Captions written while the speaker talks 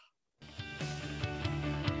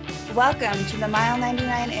Welcome to the Mile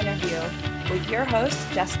 99 interview with your hosts,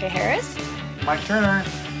 Jessica Harris, Mike Turner,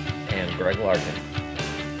 and Greg Larkin.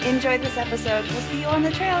 Enjoy this episode. We'll see you on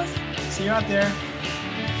the trails. See you out there.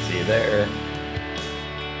 See you there.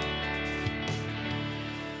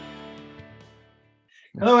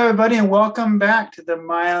 Hello, everybody, and welcome back to the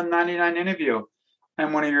Mile 99 interview.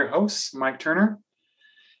 I'm one of your hosts, Mike Turner.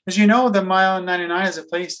 As you know, the Mile 99 is a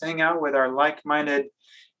place to hang out with our like-minded,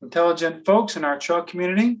 intelligent folks in our trail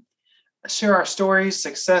community, share our stories,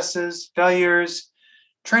 successes, failures,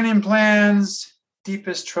 training plans,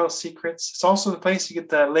 deepest trail secrets. It's also the place to get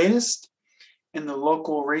the latest in the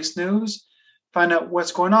local race news, find out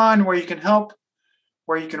what's going on, where you can help,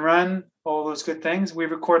 where you can run, all those good things. We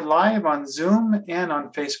record live on Zoom and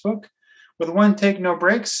on Facebook with one take, no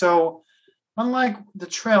breaks. So unlike the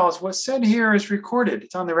trails, what's said here is recorded.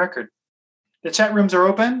 It's on the record. The chat rooms are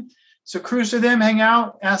open. So cruise to them, hang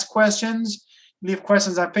out, ask questions, leave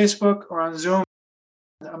questions on Facebook or on Zoom.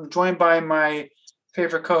 I'm joined by my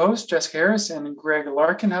favorite co-host, Jessica Harris and Greg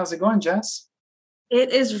Larkin. How's it going, Jess?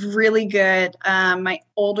 It is really good. My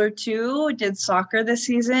older two did soccer this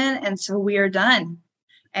season, and so we are done.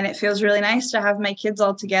 And it feels really nice to have my kids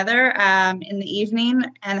all together in the evening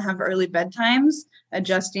and have early bedtimes,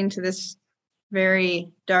 adjusting to this very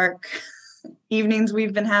dark evenings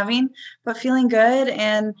we've been having, but feeling good.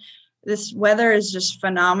 And this weather is just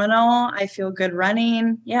phenomenal. I feel good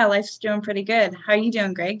running. Yeah, life's doing pretty good. How are you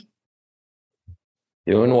doing, Greg?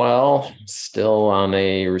 Doing well. Still on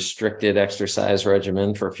a restricted exercise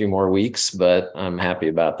regimen for a few more weeks, but I'm happy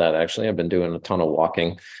about that. Actually, I've been doing a ton of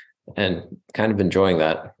walking and kind of enjoying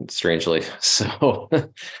that, strangely. So,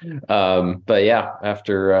 but yeah,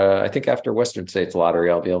 I think after Western States Lottery,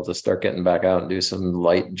 I'll be able to start getting back out and do some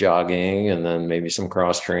light jogging and then maybe some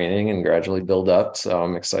cross training and gradually build up. So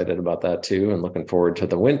I'm excited about that too, and looking forward to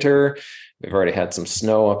the winter. We've already had some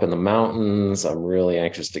snow up in the mountains. I'm really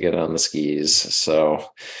anxious to get on the skis. So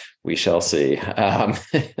we shall see.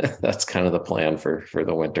 That's kind of the plan for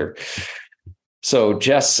the winter. So,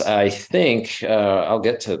 Jess, I think I'll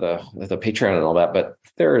get to the Patreon and all that, but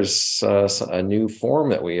there's a new form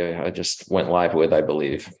that we just went live with, I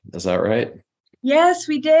believe. Is that right? Yes,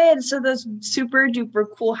 we did. So those super duper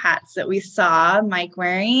cool hats that we saw Mike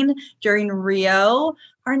wearing during Rio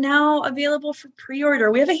are now available for pre-order.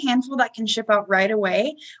 We have a handful that can ship out right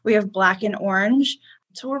away. We have black and orange.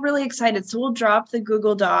 So we're really excited. So we'll drop the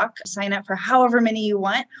Google Doc, sign up for however many you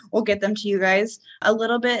want. We'll get them to you guys. A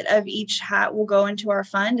little bit of each hat will go into our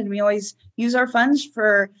fund, and we always use our funds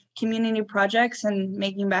for community projects and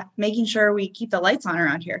making sure we keep the lights on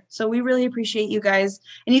around here. So we really appreciate you guys.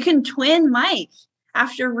 And you can twin Mike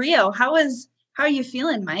after Rio. How are you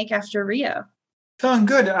feeling, Mike, after Rio? Feeling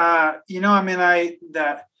good. I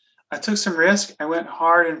took some risk. I went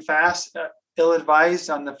hard and fast, ill-advised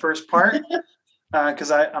on the first part.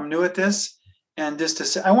 Because I'm new at this, and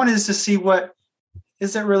I wanted to see what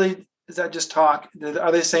is that just talk?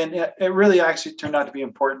 Are they saying it really actually turned out to be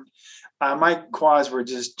important? My quads were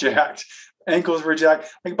just jacked, ankles were jacked.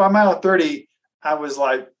 Like by mile 30, I was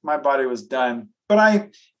like, my body was done. But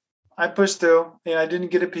I pushed through. Yeah, I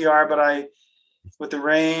didn't get a PR, but with the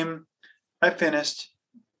rain, I finished.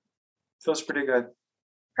 Feels pretty good.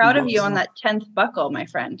 Proud of you on that 10th buckle, my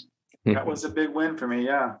friend. That was a big win for me.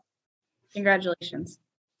 Yeah. Congratulations.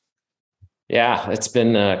 Yeah, it's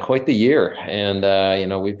been quite the year. And,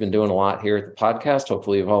 we've been doing a lot here at the podcast.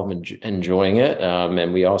 Hopefully you've all been enjoying it.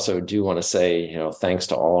 And we also do want to say, thanks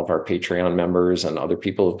to all of our Patreon members and other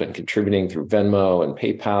people who've been contributing through Venmo and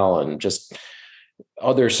PayPal and just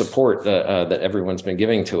other support that everyone's been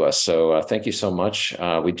giving to us. So thank you so much.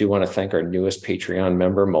 We do want to thank our newest Patreon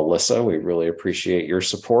member, Melissa. We really appreciate your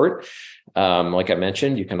support. Like I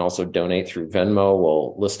mentioned, you can also donate through Venmo.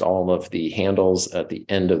 We'll list all of the handles at the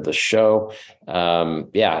end of the show.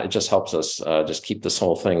 It just helps us just keep this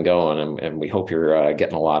whole thing going, and we hope you're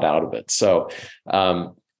getting a lot out of it. So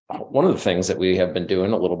one of the things that we have been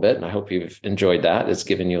doing a little bit, and I hope you've enjoyed that, is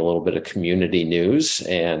giving you a little bit of community news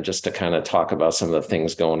and just to kind of talk about some of the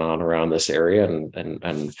things going on around this area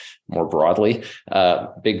and more broadly.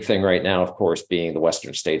 Big thing right now, of course, being the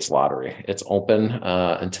Western States Lottery. It's open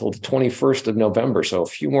until the 21st of November, so a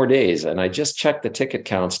few more days. And I just checked the ticket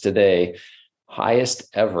counts today. Highest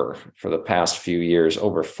ever for the past few years,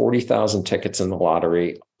 over 40,000 tickets in the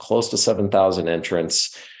lottery, close to 7,000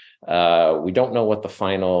 entrants. We don't know what the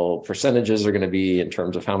final percentages are going to be in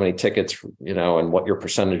terms of how many tickets, and what your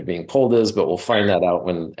percentage being pulled is, but we'll find that out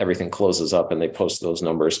when everything closes up and they post those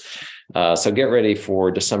numbers. So get ready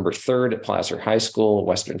for December 3rd at Placer High School,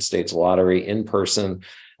 Western States Lottery in person.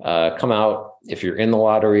 Come out. If you're in the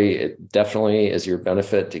lottery, it definitely is your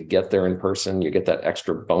benefit to get there in person. You get that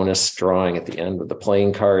extra bonus drawing at the end with the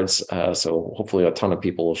playing cards. So hopefully a ton of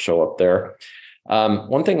people will show up there.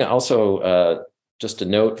 One thing also, just to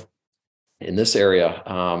note in this area,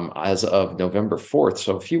 as of November 4th,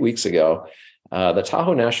 so a few weeks ago, the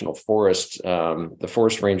Tahoe National Forest, the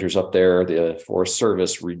forest rangers up there, the Forest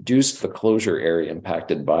Service reduced the closure area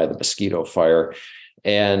impacted by the mosquito fire.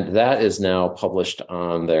 And that is now published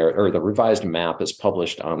on the revised map is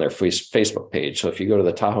published on their Facebook page. So if you go to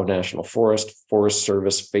the Tahoe National Forest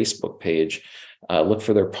Service Facebook page, look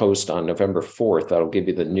for their post on November 4th. That'll give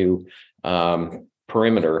you the new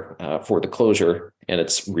perimeter for the closure, and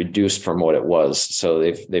it's reduced from what it was. So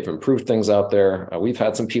they've improved things out there. We've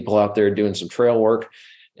had some people out there doing some trail work.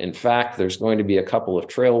 In fact, there's going to be a couple of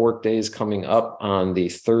trail work days coming up on the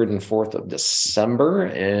 3rd and 4th of December.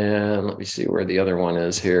 And let me see where the other one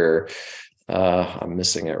is here. I'm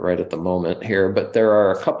missing it right at the moment here, but there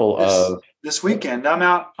are a couple of this weekend.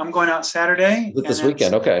 I'm going out Saturday. This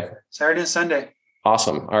weekend. Okay. Saturday and Sunday.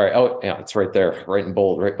 Awesome. All right. Oh, yeah, it's right there, right in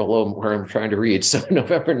bold, right below where I'm trying to read. So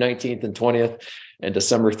November 19th and 20th and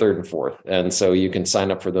December 3rd and 4th. And so you can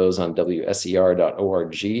sign up for those on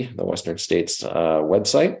wser.org, the Western States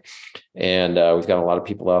website. And we've got a lot of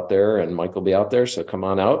people out there, and Mike will be out there. So come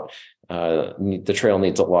on out. The trail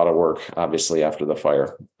needs a lot of work, obviously, after the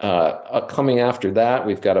fire. Coming after that,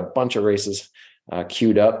 we've got a bunch of races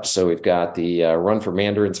queued up. So we've got the Run for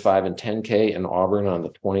Mandarins 5 and 10K in Auburn on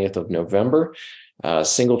the 20th of November.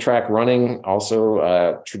 Single track running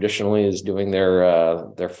also traditionally is doing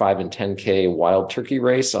their 5 and 10K wild turkey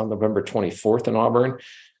race on November 24th in Auburn.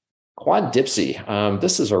 Quad Dipsy.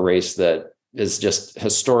 This is a race that is just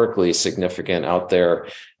historically significant out there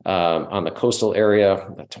on the coastal area,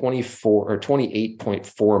 24 or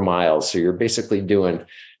 28.4 miles. So you're basically doing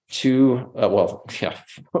four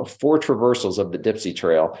traversals of the Dipsy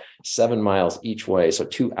Trail, 7 miles each way. So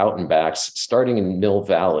 2 out and backs starting in Mill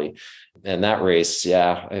Valley. And that race,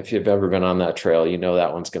 if you've ever been on that trail, you know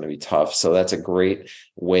that one's going to be tough. So that's a great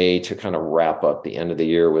way to kind of wrap up the end of the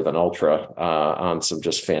year with an ultra on some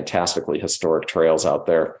just fantastically historic trails out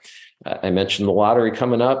there. I mentioned the lottery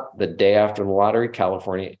coming up the day after the lottery,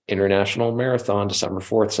 California International Marathon, December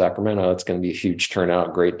 4th, Sacramento. It's going to be a huge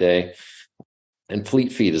turnout, great day. And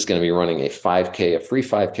Fleet Feet is going to be running a free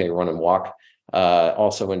 5K run and walk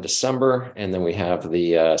also in December. And then we have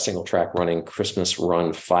the single track running Christmas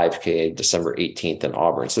Run 5K December 18th in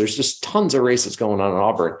Auburn. So there's just tons of races going on in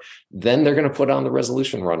Auburn. Then they're going to put on the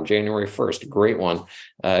Resolution Run January 1st. Great one.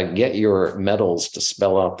 Get your medals to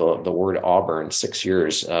spell out the word Auburn, 6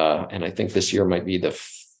 years. And I think this year might be the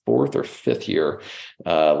 4th or 5th year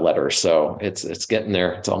letter. So it's getting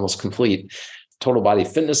there. It's almost complete. Total Body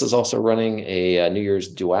Fitness is also running a New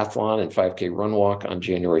Year's duathlon and 5K run walk on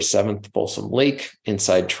January 7th, Folsom Lake.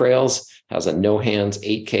 Inside Trails has a no hands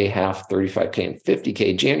 8K, half, 35K, and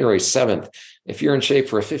 50K January 7th. If you're in shape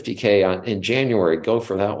for a 50K in January, go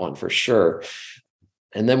for that one for sure.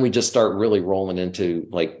 And then we just start really rolling into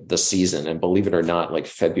like the season. And believe it or not, like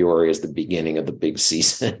February is the beginning of the big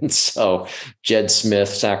season. So Jed Smith,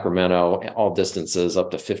 Sacramento, all distances up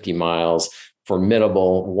to 50 miles.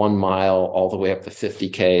 Formidable 1 mile all the way up to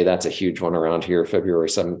 50K. That's a huge one around here, February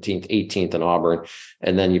 17th, 18th in Auburn.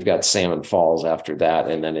 And then you've got Salmon Falls after that.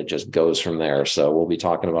 And then it just goes from there. So we'll be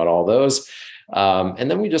talking about all those. And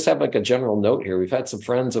then we just have like a general note here. We've had some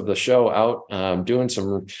friends of the show out doing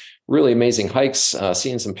some really amazing hikes,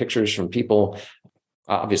 seeing some pictures from people.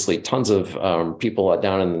 Obviously, tons of people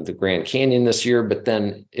down in the Grand Canyon this year. But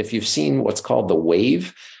then if you've seen what's called the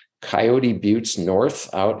Wave, Coyote Buttes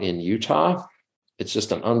North out in Utah, it's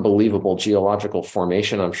just an unbelievable geological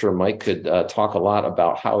formation. I'm sure Mike could talk a lot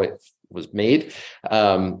about how it was made.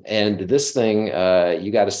 And this thing,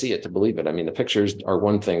 you got to see it to believe it. I mean, the pictures are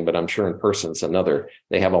one thing, but I'm sure in person it's another.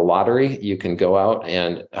 They have a lottery. You can go out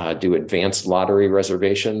and do advanced lottery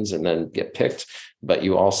reservations and then get picked. But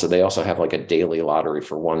they also have like a daily lottery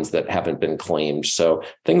for ones that haven't been claimed. So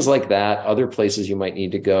things like that, other places you might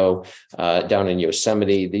need to go down in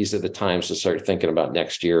Yosemite. These are the times to start thinking about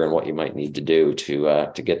next year and what you might need to do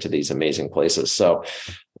to get to these amazing places. So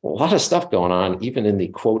a lot of stuff going on, even in the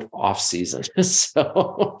quote off season.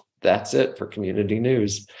 So that's it for community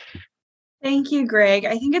news. Thank you, Greg.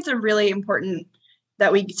 I think it's a really important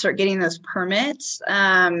that we start getting those permits.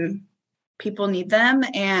 People need them,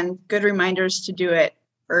 and good reminders to do it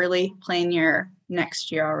early. Plan your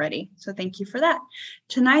next year already. So thank you for that.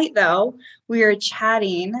 Tonight, though, we are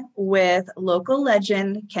chatting with local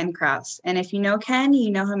legend Ken Crouse. And if you know Ken,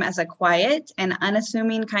 you know him as a quiet and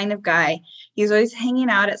unassuming kind of guy. He's always hanging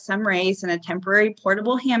out at some race in a temporary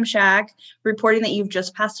portable ham shack, reporting that you've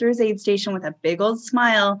just passed through his aid station with a big old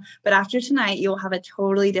smile. But after tonight, you will have a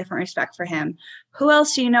totally different respect for him. Who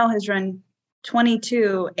else do you know has run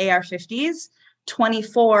 22 AR-50s,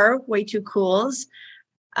 24 Way Too Cools,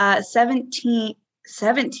 17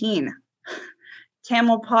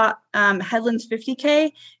 Tamalpais Headlands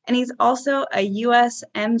 50K, and he's also a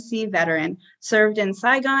USMC veteran, served in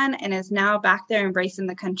Saigon, and is now back there embracing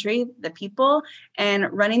the country, the people, and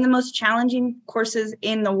running the most challenging courses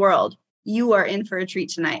in the world. You are in for a treat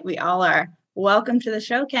tonight. We all are. Welcome to the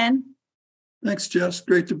show, Ken. Thanks, Jess.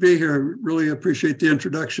 Great to be here. Really appreciate the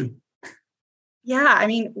introduction. Yeah, I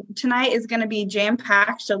mean, tonight is going to be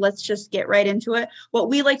jam-packed, so let's just get right into it. What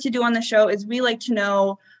we like to do on the show is we like to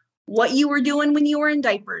know what you were doing when you were in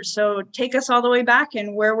diapers. So take us all the way back,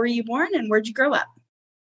 and where were you born and where'd you grow up?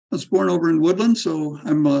 I was born over in Woodland, so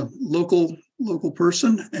I'm a local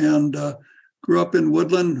person, and grew up in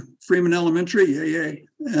Woodland, Freeman Elementary, yay,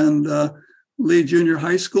 and Lee Junior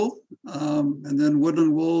High School, and then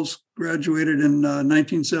Woodland Wolves, graduated in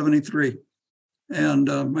 1973.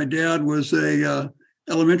 And my dad was a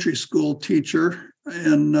elementary school teacher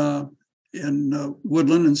in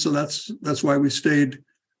Woodland, and so that's why we stayed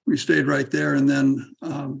right there. And then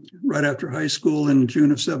right after high school in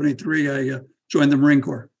June of '73, I joined the Marine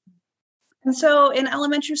Corps. And so in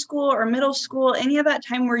elementary school or middle school, any of that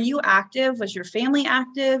time, were you active? Was your family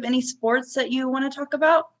active? Any sports that you want to talk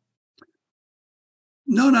about?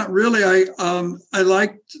 No, not really. I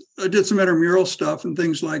did some intramural stuff and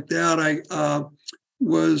things like that. I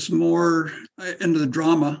was more into the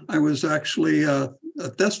drama. I was actually a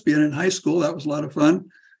thespian in high school. That was a lot of fun.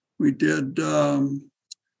 We did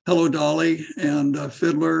Hello Dolly and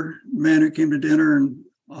Fiddler, Man Who Came to Dinner, and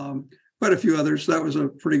quite a few others. That was a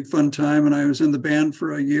pretty fun time. And I was in the band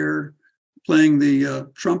for a year playing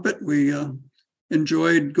the trumpet. We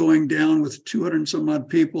enjoyed going down with 200 and some odd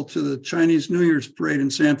people to the Chinese New Year's parade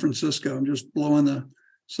in San Francisco and just blowing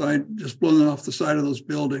off the side of those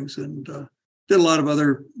buildings, and did a lot of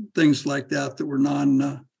other things like that were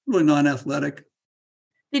really non-athletic.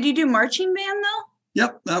 Did you do marching band though?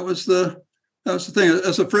 Yep, that was the thing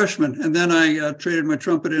as a freshman, and then I traded my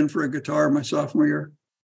trumpet in for a guitar my sophomore year.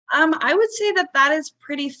 I would say that is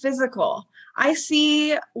pretty physical. I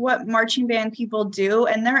see what marching band people do,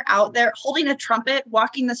 and they're out there holding a trumpet,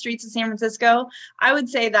 walking the streets of San Francisco. I would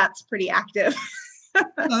say that's pretty active.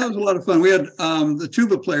 That was a lot of fun. We had the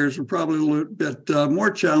tuba players were probably a little bit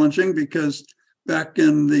more challenging because back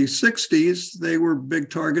in the 60s, they were big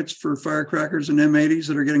targets for firecrackers and M80s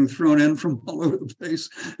that are getting thrown in from all over the place.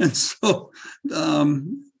 And so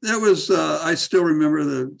that was, I still remember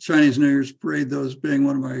the Chinese New Year's parade, those being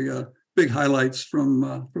one of my big highlights from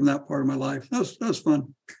that part of my life. That was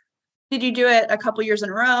fun. Did you do it a couple years in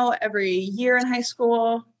a row, every year in high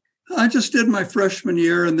school? I just did my freshman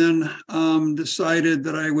year, and then decided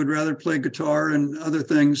that I would rather play guitar and other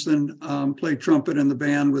things than play trumpet in the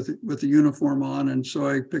band with the uniform on. And so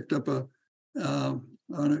I picked up an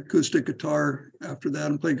acoustic guitar after that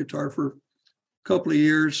and played guitar for a couple of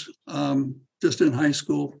years, just in high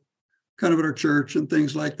school, kind of at our church and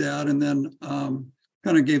things like that. And then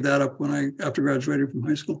kind of gave that up after graduating from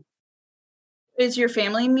high school. Is your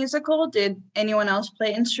family musical? Did anyone else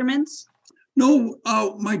play instruments? No,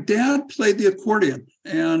 my dad played the accordion,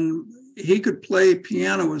 and he could play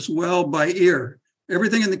piano as well by ear.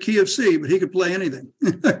 Everything in the key of C, but he could play anything.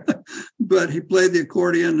 But he played the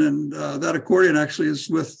accordion, and that accordion actually is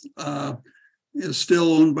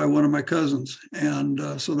still owned by one of my cousins,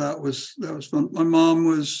 and so that was fun. My mom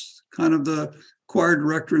was kind of the choir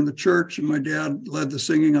director in the church, and my dad led the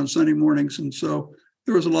singing on Sunday mornings, and so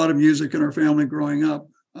there was a lot of music in our family growing up,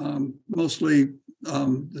 mostly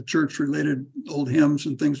the church-related old hymns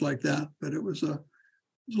and things like that. But it was a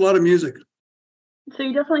lot of music. So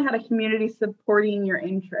you definitely had a community supporting your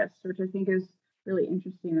interests, which I think is really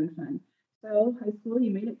interesting and fun. So high school,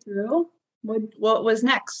 you made it through. What was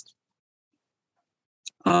next?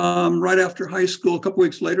 Right after high school, a couple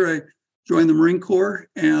weeks later, I joined the Marine Corps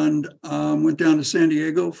and went down to San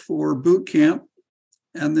Diego for boot camp,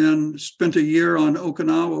 and then spent a year on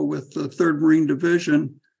Okinawa with the 3rd Marine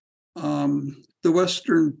Division. The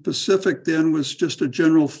Western Pacific then was just a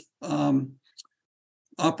general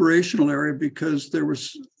operational area because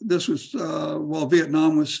this was while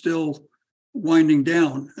Vietnam was still winding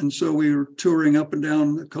down. And so we were touring up and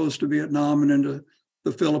down the coast of Vietnam and into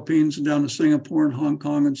the Philippines and down to Singapore and Hong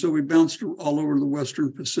Kong. And so we bounced all over the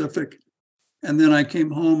Western Pacific. And then I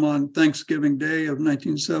came home on Thanksgiving Day of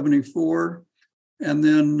 1974. And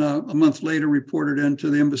then a month later reported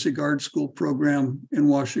into the Embassy Guard School program in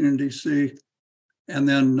Washington, D.C. And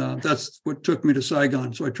then that's what took me to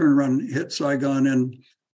Saigon. So I turned around and hit Saigon in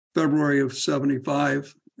February of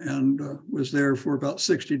 75 and was there for about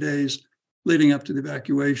 60 days leading up to the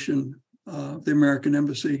evacuation of the American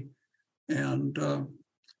Embassy. And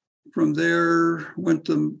from there, went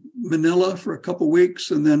to Manila for a couple of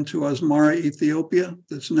weeks and then to Asmara, Ethiopia.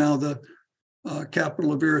 That's now the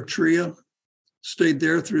capital of Eritrea. Stayed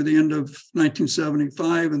there through the end of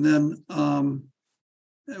 1975 and then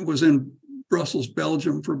was in Brussels,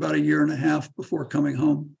 Belgium for about a year and a half before coming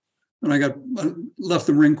home. And I left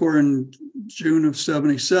the Marine Corps in June of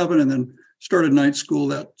 77 and then started night school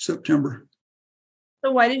that September.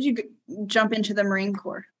 So why did you jump into the Marine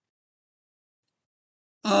Corps?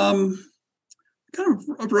 Kind of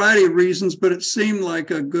a variety of reasons, but it seemed like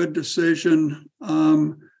a good decision.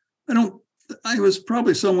 I was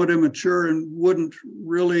probably somewhat immature and wouldn't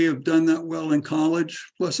really have done that well in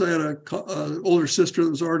college. Plus, I had an older sister that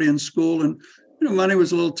was already in school, and money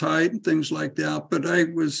was a little tight and things like that. But I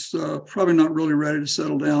was probably not really ready to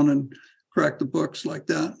settle down and crack the books like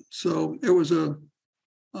that. So it was a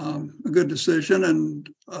good decision, and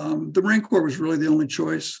the Marine Corps was really the only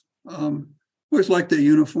choice. Always liked the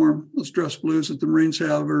uniform. Those dress blues that the Marines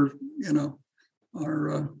have are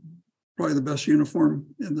probably the best uniform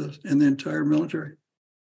in the entire military.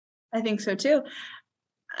 I think so too.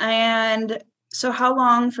 And so how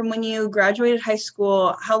long from when you graduated high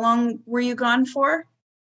school, how long were you gone for?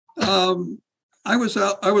 I was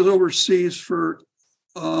overseas for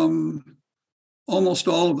almost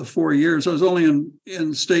all of the 4 years. I was only in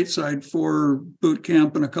stateside for boot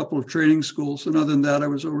camp and a couple of training schools. And other than that, I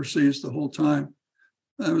was overseas the whole time.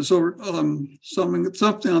 I was over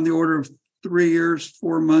something on the order of 3 years,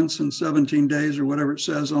 4 months, and 17 days, or whatever it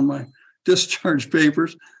says on my discharge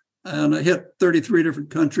papers. And I hit 33 different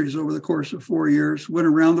countries over the course of 4 years, went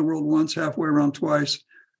around the world once, halfway around twice.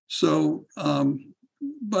 So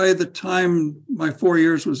by the time my 4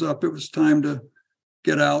 years was up, it was time to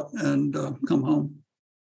get out and come home.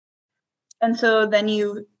 And so then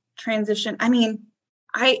you transitioned. I mean,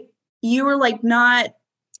 you were like not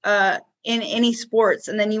in any sports,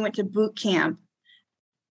 and then you went to boot camp.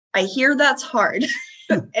 I hear that's hard.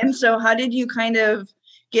 And so how did you kind of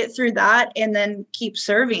get through that and then keep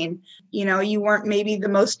serving? You weren't maybe the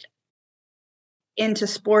most into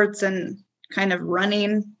sports and kind of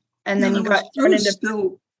running, and then you got thrown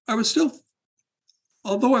into. I was still,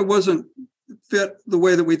 although I wasn't fit the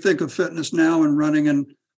way that we think of fitness now and running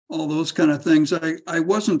and all those kind of things, I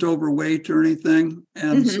wasn't overweight or anything.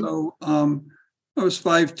 And so I was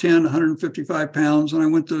 5'10", 155 pounds, and I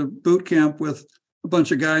went to boot camp with a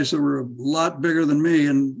bunch of guys that were a lot bigger than me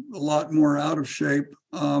and a lot more out of shape.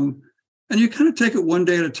 And you kind of take it one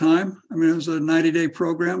day at a time. I mean, it was a 90-day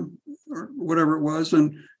program or whatever it was.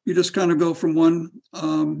 And you just kind of go from one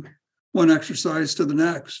exercise to the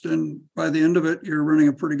next. And by the end of it, you're running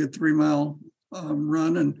a pretty good 3-mile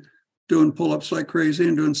run and doing pull-ups like crazy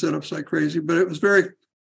and doing sit-ups like crazy. But it was very,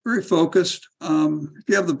 very focused. If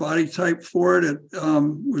you have the body type for it, it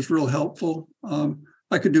was real helpful.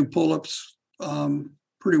 I could do pull-ups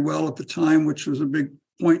pretty well at the time, which was a big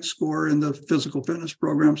point score in the physical fitness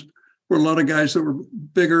programs, where a lot of guys that were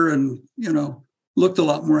bigger and, looked a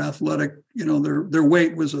lot more athletic, their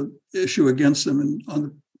weight was an issue against them on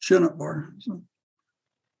the chin-up bar.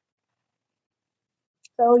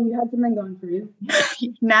 So you had something going for you.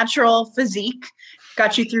 Natural physique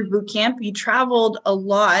got you through boot camp. You traveled a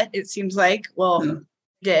lot, it seems like. Well, yeah.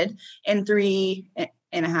 Did in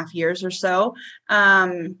 3.5 years or so.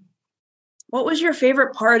 What was your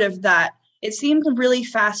favorite part of that? It seemed really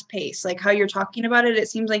fast paced, like how you're talking about it. It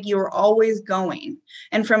seems like you were always going.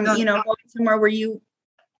 And from, going somewhere where you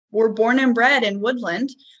were born and bred in Woodland,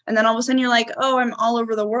 and then all of a sudden you're like, oh, I'm all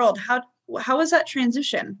over the world. How was that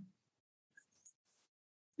transition?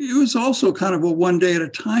 It was also kind of a one day at a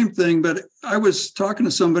time thing, but I was talking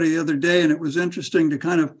to somebody the other day, and it was interesting to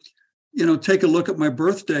kind of, take a look at my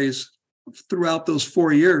birthdays throughout those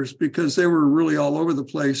 4 years, because they were really all over the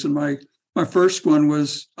place. And my first one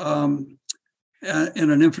was in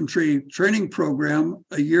an infantry training program.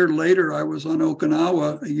 A year later, I was on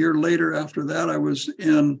Okinawa. A year later after that, I was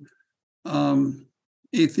in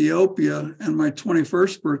Ethiopia. And my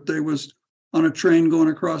 21st birthday was on a train going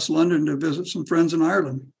across London to visit some friends in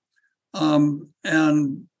Ireland. The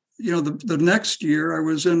next year I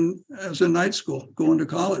was in night school, going to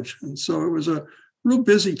college. And so it was a real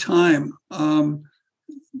busy time.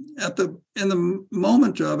 in the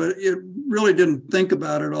moment of it, it really didn't think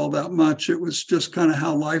about it all that much. It was just kind of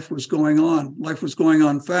how life was going on. Life was going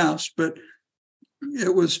on fast, but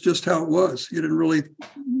it was just how it was. You didn't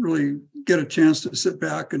really get a chance to sit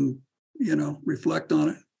back and, reflect on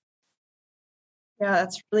it. Yeah,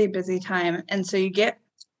 that's really a busy time. And so you get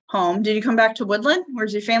home. Did you come back to Woodland? Or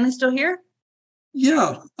is your family still here?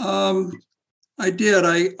 Yeah, I did.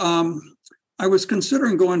 I was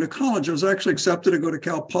considering going to college. I was actually accepted to go to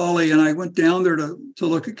Cal Poly, and I went down there to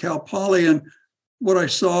look at Cal Poly. And what I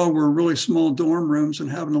saw were really small dorm rooms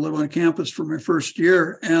and having to live on campus for my first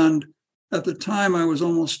year. And at the time, I was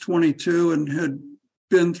almost 22 and had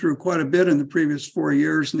been through quite a bit in the previous 4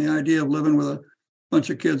 years. And the idea of living with a bunch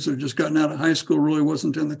of kids that had just gotten out of high school really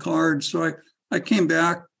wasn't in the cards. So I came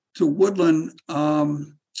back to Woodland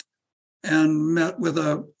and met with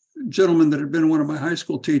a gentleman that had been one of my high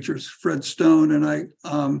school teachers, Fred Stone. And I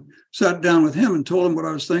sat down with him and told him what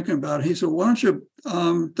I was thinking about. He said, why don't you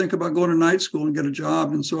think about going to night school and get a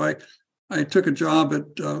job? And so I took a job at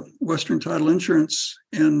Western Title Insurance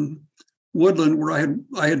in Woodland, where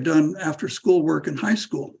I had done after school work in high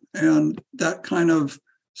school. And that kind of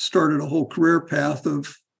started a whole career path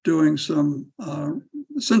of doing some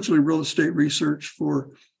essentially real estate research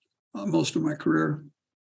for most of my career.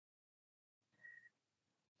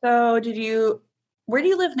 So where do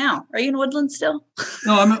you live now? Are you in Woodland still?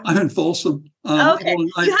 No, I'm in Folsom. Okay.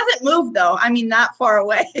 You haven't moved though. I mean, that far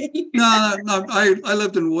away. No, I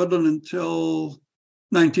lived in Woodland until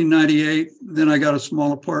 1998. Then I got a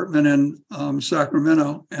small apartment in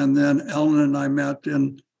Sacramento. And then Ellen and I met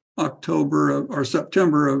in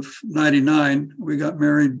September of 99. We got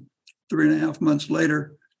married 3.5 months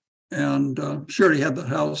later. And she already had the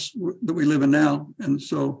house that we live in now. And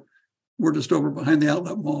so we're just over behind the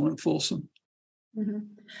outlet mall in Folsom. Mm-hmm.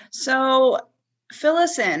 So fill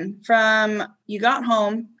us in from you got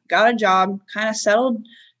home, got a job, kind of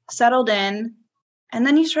settled in, and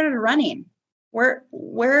then you started running.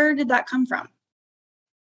 Where did that come from?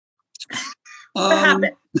 What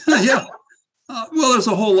happened? Yeah. Well, there's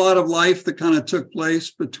a whole lot of life that kind of took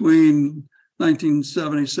place between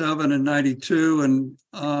 1977 and 92. And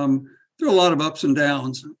there were a lot of ups and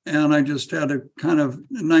downs. And I just had to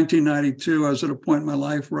in 1992, I was at a point in my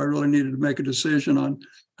life where I really needed to make a decision on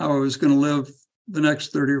how I was going to live the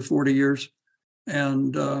next 30 or 40 years.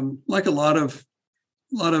 And like a lot of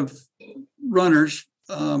runners,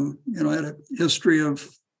 I had a history of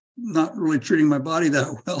not really treating my body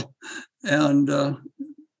that well. And,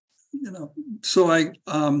 so I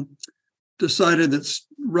decided that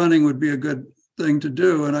running would be a good thing to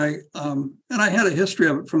do. And I had a history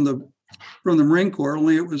of it from the Marine Corps,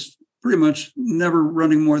 only it was pretty much never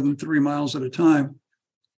running more than 3 miles at a time.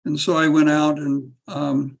 And so I went out and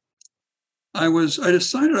I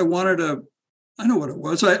decided I wanted to, I know what it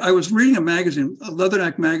was. I was reading a magazine,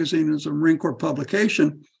 Leatherneck magazine is a Marine Corps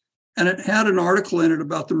publication, and it had an article in it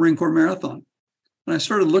about the Marine Corps Marathon. And I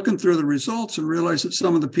started looking through the results and realized that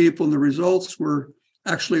some of the people in the results were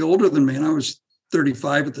actually older than me. And I was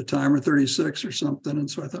 35 at the time or 36 or something. And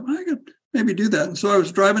so I thought, I could maybe do that. And so I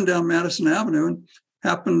was driving down Madison Avenue and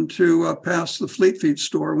happened to pass the Fleet Feet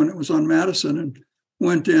store when it was on Madison, and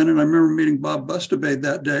went in. And I remember meeting Bob Bustabade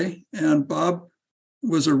that day. And Bob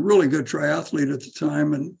was a really good triathlete at the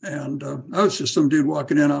time. And I was just some dude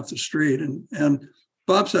walking in off the street. And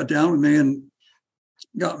Bob sat down with me and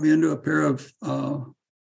got me into a pair of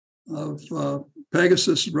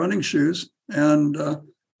Pegasus running shoes and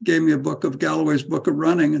gave me a book of Galloway's Book of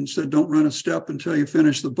Running and said, don't run a step until you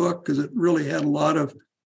finish the book, because it really had a lot of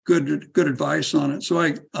good advice on it. So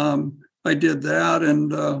I did that.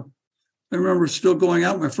 And I remember still going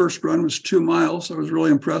out. My first run was 2 miles. I was really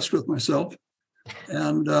impressed with myself.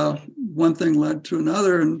 And one thing led to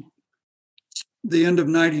another. And the end of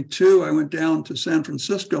 92, I went down to San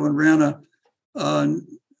Francisco and ran a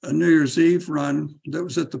New Year's Eve run that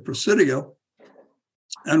was at the Presidio,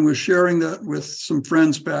 and was sharing that with some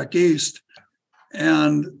friends back east.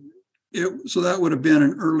 And so that would have been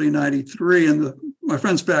in early 93. And my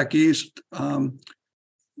friends back east,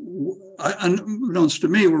 unbeknownst to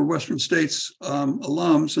me, were Western States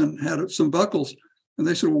alums and had some buckles. And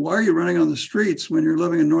they said, well, why are you running on the streets when you're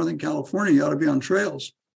living in Northern California? You ought to be on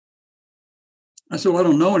trails. I said, well, I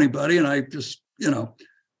don't know anybody. And I just,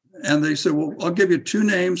 and they said, well, I'll give you 2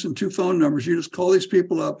 names and 2 phone numbers. You just call these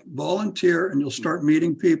people up, volunteer, and you'll start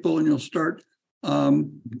meeting people and you'll start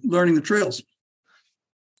learning the trails.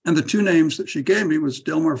 And the 2 names that she gave me was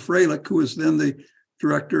Delmar Freilich, who was then the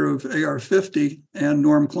director of AR-50, and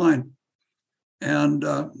Norm Klein. And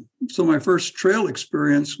so my first trail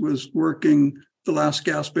experience was working the last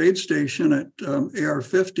gasp aid station at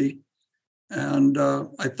AR-50. And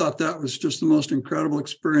I thought that was just the most incredible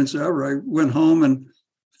experience ever. I went home and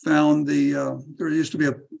found there used to be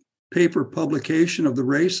a paper publication of the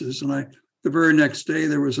races. And the very next day,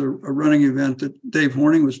 there was a running event that Dave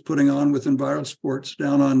Horning was putting on with Enviro Sports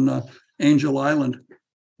down on Angel Island.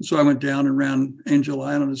 So I went down and ran Angel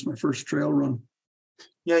Island as my first trail run.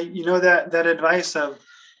 Yeah, that advice of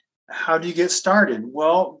how do you get started?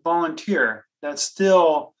 Well, volunteer. That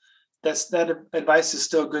advice is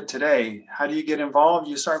still good today. How do you get involved?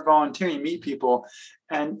 You start volunteering, you meet people,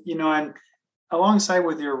 and and alongside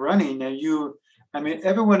with your running,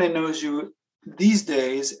 everyone that knows you these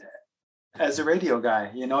days as a radio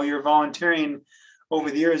guy. You're volunteering over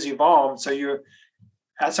the years, evolved. So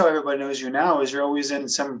that's how everybody knows you now. Is you're always in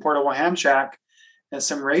some portable ham shack and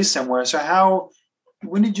some race somewhere. So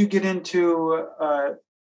when did you get into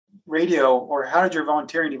radio, or how did your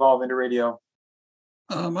volunteering evolve into radio?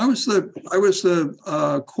 I was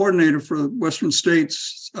the coordinator for the Western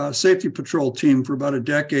States Safety Patrol team for about a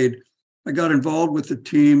decade. I got involved with the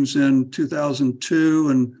teams in 2002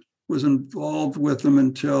 and was involved with them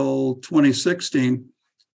until 2016.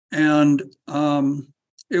 And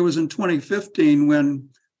it was in 2015 when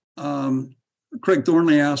Craig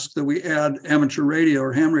Thornley asked that we add amateur radio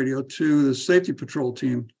or ham radio to the Safety Patrol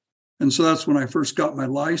team. And so that's when I first got my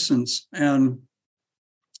license. And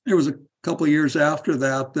it was a couple of years after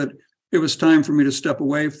that it was time for me to step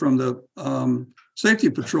away from the Safety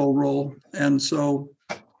Patrol role. And so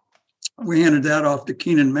we handed that off to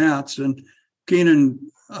Keenan Matz, and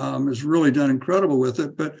Keenan has really done incredible with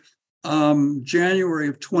it. But January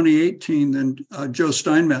of 2018, then Joe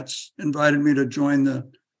Steinmetz invited me to join the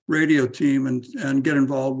radio team and get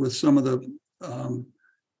involved with some of the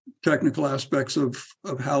technical aspects of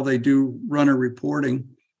how they do runner reporting.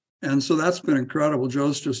 And so that's been incredible.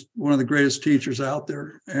 Joe's just one of the greatest teachers out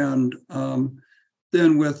there. And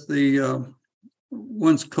then with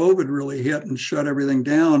once COVID really hit and shut everything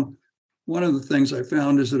down, one of the things I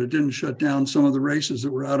found is that it didn't shut down some of the races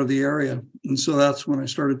that were out of the area. And so that's when I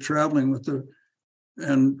started traveling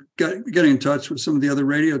getting in touch with some of the other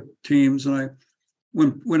radio teams. And I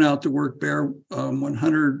went out to work Bear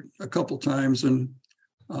 100 a couple times and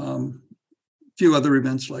a few other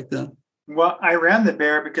events like that. Well, I ran the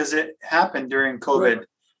Bear because it happened during COVID. Right.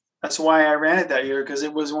 That's why I ran it that year, because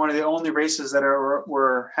it was one of the only races that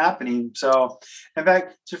were happening. So, in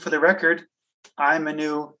fact, just for the record, I'm a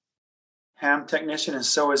new ham technician, and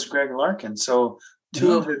so is Greg Larkin. So,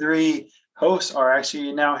 two of the three hosts are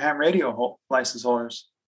actually now ham radio license holders.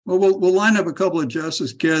 Well, we'll line up a couple of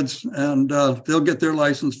Jess's kids, and they'll get their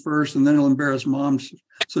license first, and then he'll embarrass mom,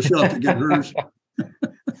 so she'll have to get hers.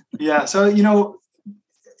 Yeah. So,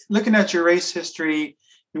 looking at your race history,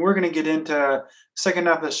 and we're going to get into second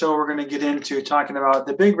half of the show, we're going to get into talking about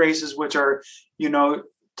the big races, which are,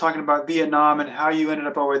 talking about Vietnam and how you ended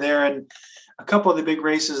up over there. And a couple of the big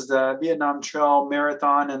races, the Vietnam Trail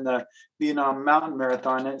Marathon and the Vietnam Mountain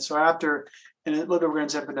Marathon. And so in a little bit, we're going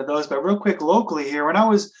to jump into those. But real quick, locally here,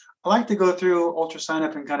 I like to go through Ultra Sign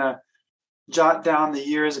Up and kind of jot down the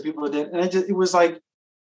years that people did. And it was like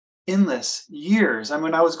endless years. I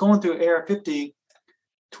mean, I was going through AR50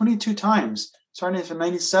 22 times, starting from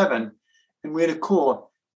 97. And we had I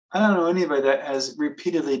don't know anybody that has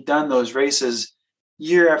repeatedly done those races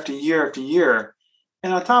year after year after year.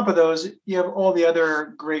 And on top of those, you have all the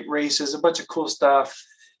other great races, a bunch of cool stuff,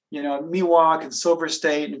 Miwok and Silver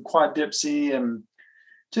State and Quad Dipsy, and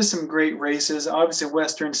just some great races. Obviously,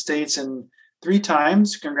 Western States and 3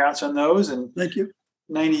 times. Congrats on those. And thank you.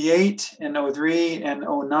 98 and 03 and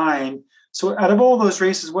 09. So out of all those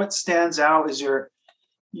races, what stands out is your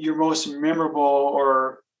most memorable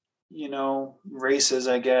or, races,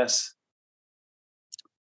 I guess?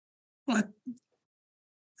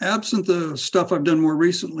 Absent the stuff I've done more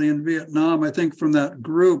recently in Vietnam, I think from that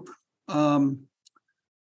group, the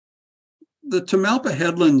Tamalpa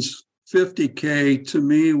Headlands 50K to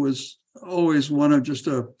me was always one of just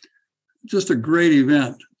a great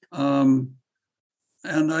event. And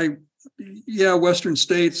Western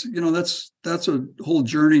States, that's a whole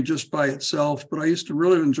journey just by itself. But I used to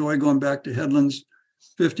really enjoy going back to Headlands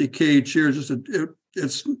 50K each year.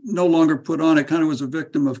 It's no longer put on. It kind of was a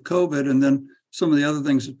victim of COVID and then some of the other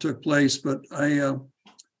things that took place. But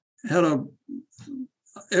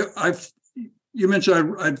you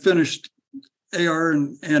mentioned I'd finished AR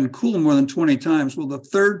and Cool more than 20 times. Well, the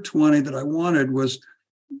third 20 that I wanted was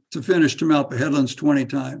to finish Tamalpa Headlands 20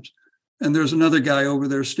 times. And there's another guy over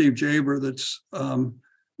there, Steve Jaber, that's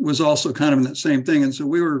was also kind of in that same thing. And so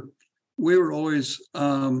we were always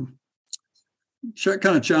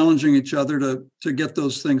kind of challenging each other to get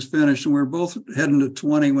those things finished. And we were both heading to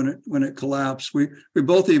 20 when it collapsed. We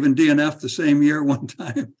both even DNF'd the same year one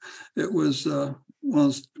time. It was one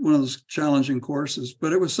of those challenging courses,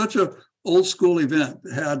 but it was such a old school event.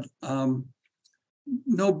 It had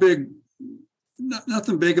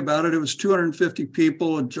nothing big about it. It was 250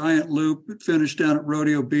 people, a giant loop. It finished down at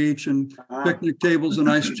Rodeo Beach, and picnic tables, and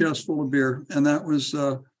ice chest full of beer, and that was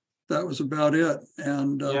about it.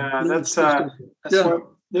 And there's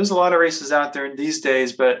a lot of races out there these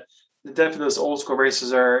days, but definitely those old school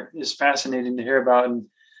races is fascinating to hear about. And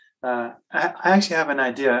I actually have an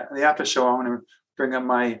idea. The after show, I want to bring up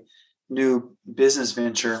my new business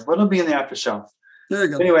venture. What'll be in the after show? There you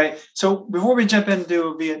go. Anyway, so before we jump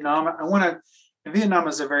into Vietnam, Vietnam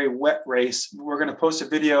is a very wet race. We're going to post a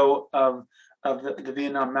video of the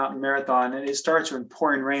Vietnam Mountain Marathon, and it starts with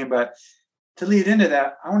pouring rain. But to lead into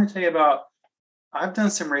that, I want to tell you about, I've done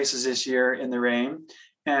some races this year in the rain,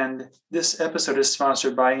 and this episode is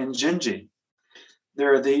sponsored by Injinji.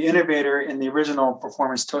 They're the innovator in the original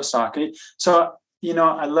performance toe sock. So,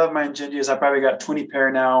 I love my Injinjis. I probably got 20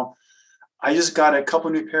 pair now. I just got a couple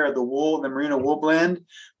new pair of the merino wool blend,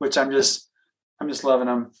 which I'm just loving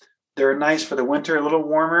them. They're nice for the winter, a little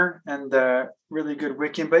warmer, and really good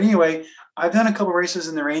wicking. But anyway, I've done a couple races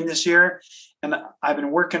in the rain this year, and I've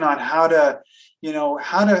been working on how to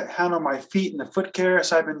handle my feet and the foot care.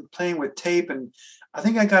 So I've been playing with tape, and I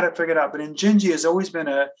think I got it figured out. But Injinji has always been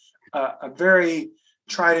a very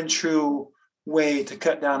tried and true way to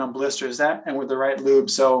cut down on blisters, that and with the right lube.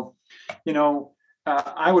 So,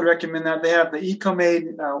 I would recommend that. They have the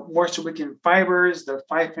eco-made moisture wicking fibers, the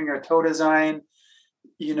 5-finger toe design.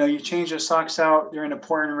 You change your socks out during a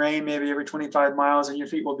pouring rain, maybe every 25 miles, and your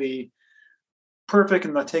feet will be perfect,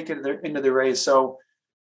 and they'll take it into the race. So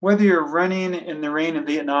whether you're running in the rain in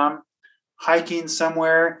Vietnam, hiking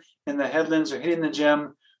somewhere in the headlands, or hitting the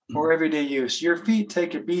gym, or everyday use, your feet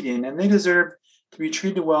take a beating, and they deserve to be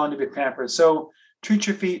treated well and to be pampered. So treat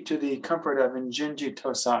your feet to the comfort of Injinji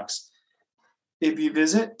toe socks. If you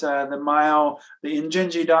visit the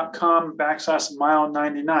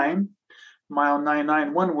Injinji.com/mile99, mile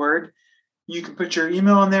 99, one word, you can put your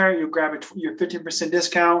email in there. You'll grab your 15%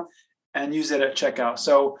 discount and use it at checkout.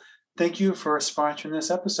 So thank you for sponsoring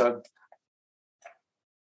this episode.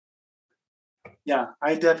 Yeah,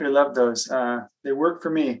 I definitely love those. They work for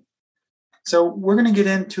me. So we're going to get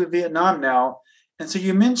into Vietnam now. And so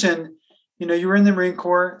you mentioned, you were in the Marine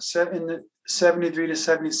Corps in the 73 to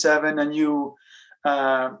 77, and you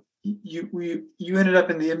ended up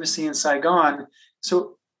in the embassy in Saigon.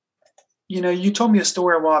 So, you told me a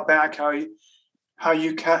story a while back how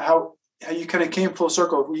you kind of came full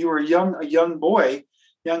circle. You were a young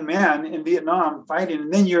man in Vietnam fighting,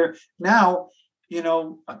 and then you're now,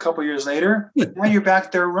 a couple years later, now you're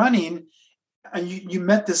back there running, and you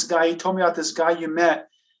met this guy. You told me about this guy you met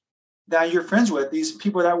that you're friends with, these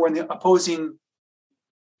people that were in the opposing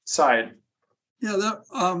side. Yeah, that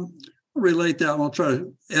relate that, and I'll try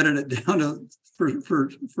to edit it down for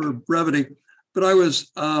brevity. But I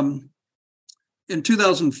was in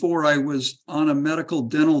 2004. I was on a medical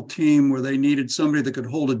dental team where they needed somebody that could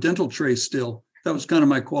hold a dental tray still. That was kind of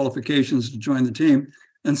my qualifications to join the team.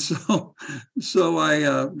 And so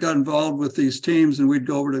I got involved with these teams, and we'd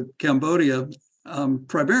go over to Cambodia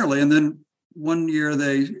primarily. And then one year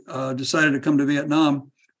they decided to come to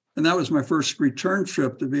Vietnam, and that was my first return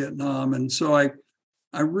trip to Vietnam. And so I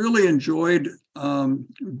really enjoyed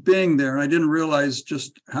being there. And I didn't realize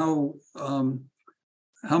just how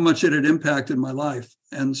much it had impacted my life.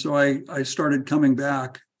 And so I started coming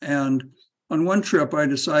back. And on one trip, I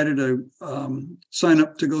decided to sign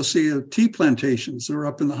up to go see the tea plantations that were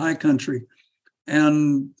up in the high country.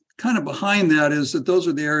 And kind of behind that is that those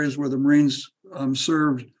are the areas where the Marines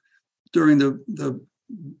served during the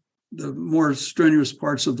more strenuous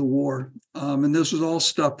parts of the war. And this was all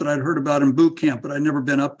stuff that I'd heard about in boot camp, but I'd never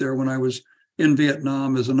been up there when I was in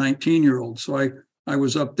Vietnam as a 19-year-old. So I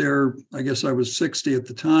was up there, I guess I was 60 at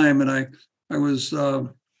the time. And I was, we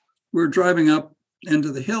were driving up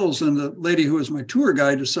into the hills, and the lady who was my tour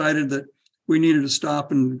guide decided that we needed to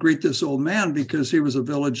stop and greet this old man because he was a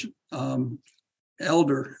village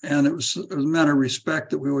elder. And it was a matter of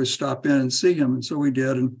respect that we always stop in and see him. And so we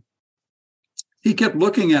did. And he kept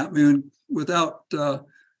looking at me without,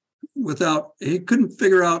 he couldn't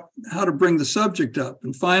figure out how to bring the subject up.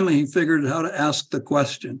 And finally, he figured out how to ask the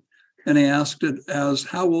question. And he asked it as,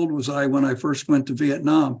 how old was I when I first went to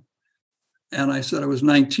Vietnam? And I said I was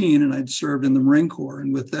 19 and I'd served in the Marine Corps.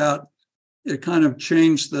 And with that, it kind of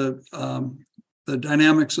changed the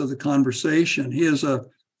dynamics of the conversation. He had served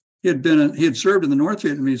in the North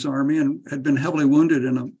Vietnamese Army and had been heavily wounded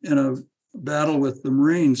in battle with the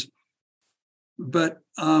Marines. But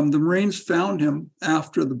the Marines found him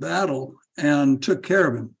after the battle and took care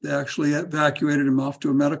of him. They actually evacuated him off to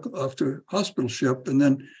a hospital ship, and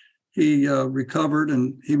then he recovered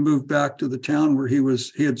and he moved back to the town where he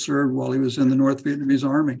had served while he was in the North Vietnamese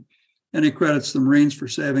Army. And he credits the Marines for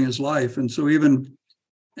saving his life. And so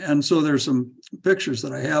there's some pictures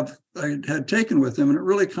that I had taken with him, and it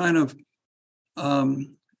really kind of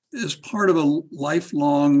is part of a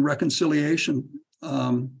lifelong reconciliation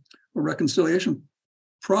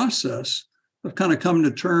process of kind of coming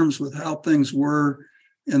to terms with how things were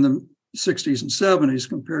in the 60s and 70s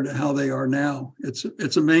compared to how they are now.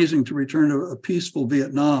 It's amazing to return to a peaceful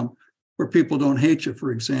Vietnam where people don't hate you,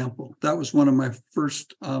 for example. That was one of my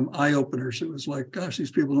first eye-openers. It was like, gosh,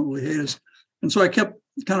 these people don't really hate us. And so I kept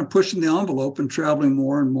kind of pushing the envelope and traveling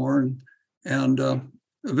more and more, and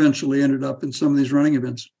eventually ended up in some of these running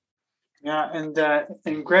events. Yeah,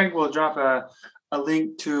 and Greg will drop a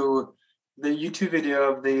link to the YouTube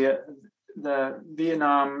video of the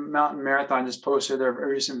Vietnam Mountain Marathon. Just posted their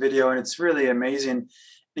recent video, and it's really amazing. And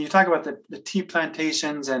you talk about the tea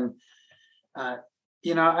plantations, and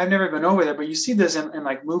I've never been over there, but you see this in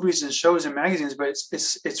like movies and shows and magazines, but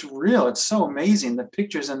it's real. It's so amazing, the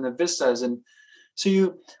pictures and the vistas. And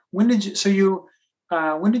so when did you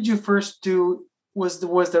first do? Was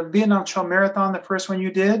the Vietnam Trail Marathon the first one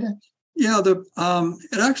you did? Yeah,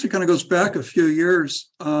 it actually kind of goes back a few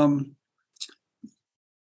years. And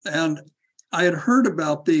I had heard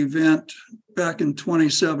about the event back in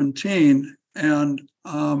 2017, and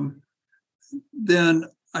then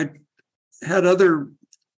I had other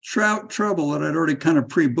trouble that I'd already kind of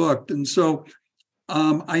pre-booked. And so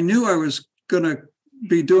I knew I was going to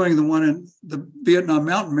be doing the one in the Vietnam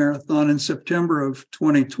Mountain Marathon in September of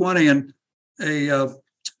 2020. And a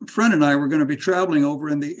friend and I were going to be traveling over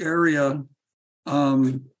in the area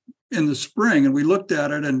in the spring, and we looked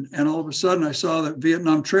at it, and all of a sudden I saw that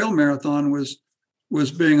Vietnam Trail Marathon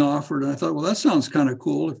was being offered. And I thought, well, that sounds kind of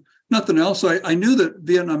cool. If nothing else, I knew that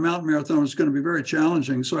Vietnam Mountain Marathon was going to be very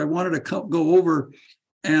challenging. So I wanted to go over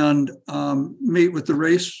and meet with the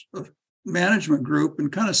race management group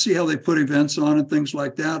and kind of see how they put events on and things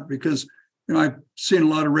like that, because I've seen a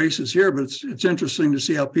lot of races here, but it's interesting to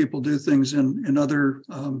see how people do things in other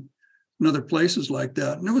places like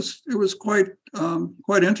that. And it was quite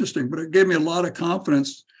interesting, but it gave me a lot of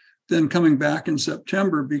confidence then coming back in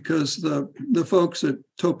September, because the folks at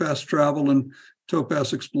Topaz Travel and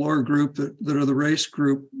Topaz Explorer Group that are the race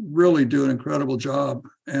group really do an incredible job.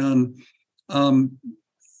 And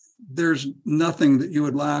there's nothing that you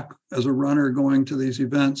would lack as a runner going to these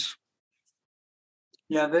events.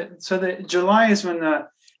 Yeah, so July is when the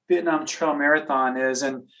Vietnam Trail Marathon is,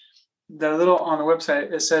 and the little on the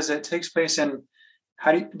website, it says it takes place in,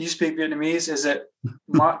 how do you speak Vietnamese? Is it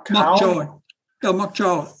Moc Chau? Yeah, Moc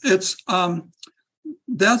Chau. It's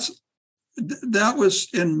that was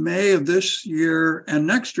in May of this year, and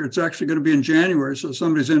next year it's actually going to be in January. So if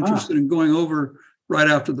somebody's interested in going over right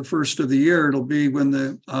after the first of the year, it'll be when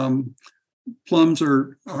the plums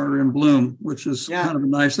are in bloom, which is kind of a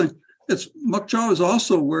nice thing. Moc Chau is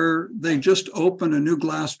also where they just opened a new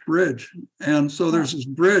glass bridge. And so there's this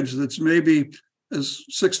bridge that's maybe as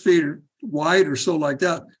 6 feet wide or so like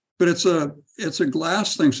that, but it's a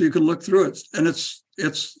glass thing, so you can look through it. And it's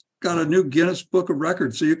got a new Guinness Book of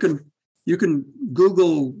Records. So you can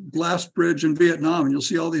Google glass bridge in Vietnam and you'll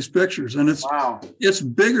see all these pictures. And it's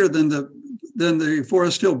bigger than the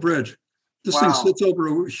Forest Hill Bridge. This thing sits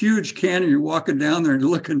over a huge canyon. You're walking down there and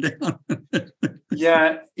looking down.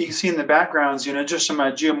 Yeah, you can see in the backgrounds, just from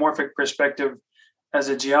a geomorphic perspective, as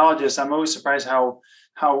a geologist, I'm always surprised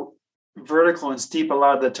how vertical and steep a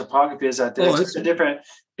lot of the topography is out there.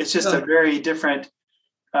 It's just a very different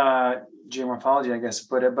geomorphology, I guess to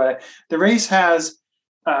put it. But the race has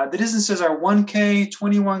the distances are 1K,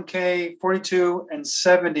 21K, 42, and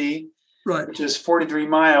 70, right, which is 43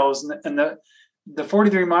 miles. And the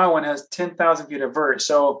 43-mile one has 10,000 feet of vert.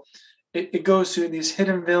 So it goes through these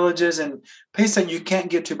hidden villages and places that you can't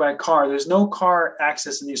get to by car. There's no car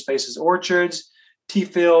access in these places. Orchards, tea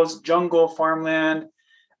fields, jungle, farmland.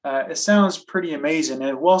 It sounds pretty amazing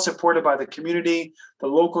and well supported by the community. The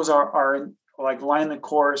locals are like line the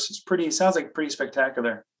course. It sounds like pretty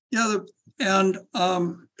spectacular. Yeah,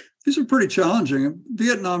 these are pretty challenging.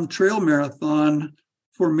 Vietnam Trail Marathon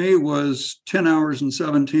for me was 10 hours and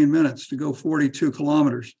 17 minutes to go 42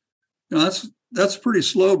 kilometers. That's pretty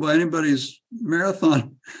slow by anybody's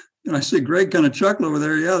marathon. I see Greg kind of chuckle over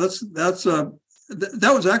there. Yeah,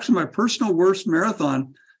 that was actually my personal worst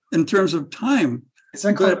marathon in terms of time. Is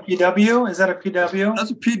that called a PW? Is that a PW?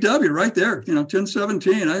 That's a PW right there.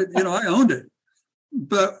 10:17. I owned it.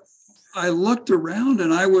 But I looked around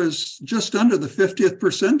and I was just under the 50th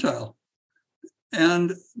percentile.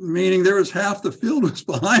 And meaning there was half the field was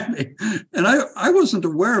behind me. And I wasn't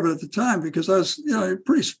aware of it at the time because I was,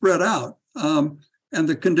 pretty spread out. And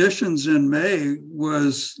the conditions in May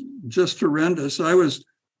was just horrendous. There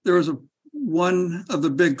was one of the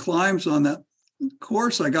big climbs on that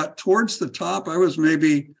course. I got towards the top. I was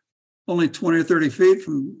maybe only 20 or 30 feet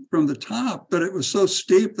from the top, but it was so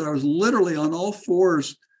steep that I was literally on all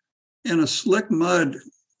fours in a slick mud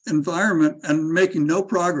environment and making no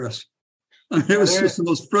progress. I mean, it was just the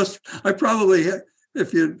most frustrating.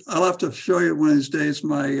 I'll have to show you one of these days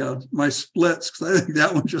my splits, because I think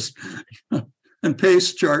that one just and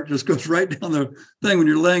pace chart just goes right down the thing when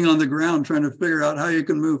you're laying on the ground trying to figure out how you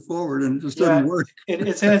can move forward, and it just doesn't work.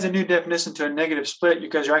 It has a new definition to a negative split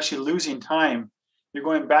because you're actually losing time. You're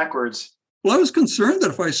going backwards. Well, I was concerned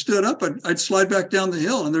that if I stood up, I'd slide back down the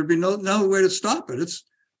hill, and there'd be no way to stop it.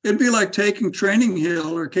 It'd be like taking Training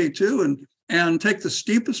Hill or K2 and take the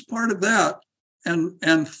steepest part of that and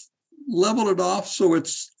level it off so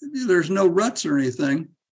there's no ruts or anything,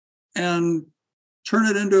 and turn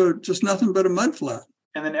it into just nothing but a mud flat.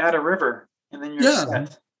 And then add a river, and then you're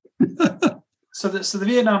set. So the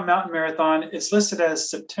Vietnam Mountain Marathon is listed as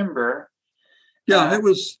September. Yeah, it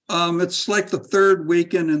was. It's like the third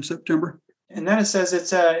weekend in September. And then it says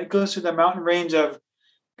it goes through the mountain range of.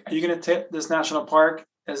 Are you going to take this national park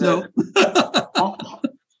as no.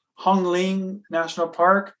 Hong Ling National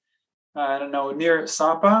Park? I don't know, near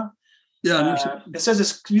Sapa. Yeah. It says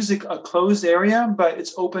it's usually a closed area, but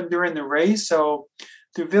it's open during the race. So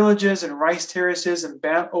through villages and rice terraces and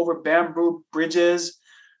over bamboo bridges,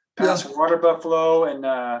 past water buffalo,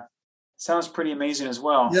 and sounds pretty amazing as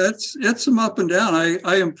well. Yeah, it's some up and down.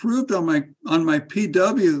 I improved on my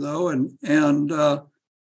PW though, and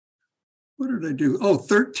what did I do?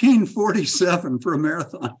 13:47 for a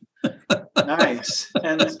marathon. Nice.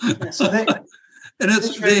 And so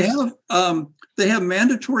they have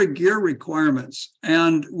mandatory gear requirements,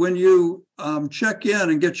 and when you check in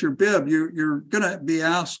and get your bib, you're going to be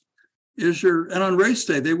asked, and on race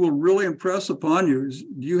day they will really impress upon you.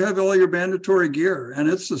 Do you have all your mandatory gear? And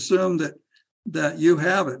it's assumed that you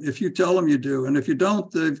have it if you tell them you do, and if you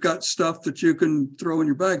don't, they've got stuff that you can throw in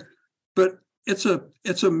your bag. But it's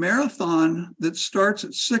a marathon that starts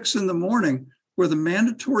at 6 a.m, where the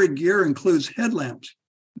mandatory gear includes headlamps.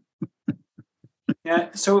 Yeah.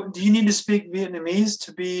 So do you need to speak Vietnamese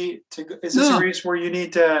is this a race where you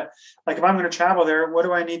need to, like, if I'm going to travel there, what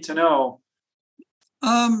do I need to know?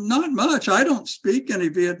 Not much. I don't speak any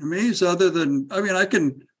Vietnamese other than, I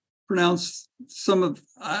can pronounce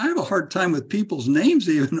I have a hard time with people's names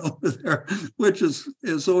even over there, which is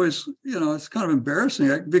always, it's kind of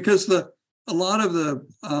embarrassing because a lot of the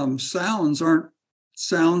sounds aren't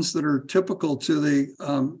sounds that are typical to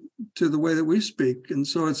the way that we speak, and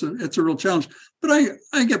so it's a real challenge. But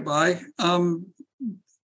I get by.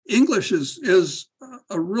 English is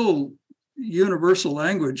a real universal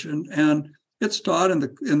language, and it's taught in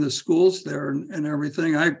the schools there and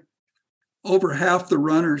everything. Over half the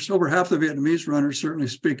Vietnamese runners certainly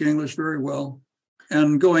speak English very well.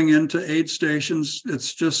 And going into aid stations,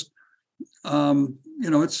 it's just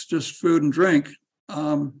it's just food and drink.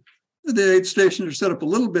 The aid stations are set up a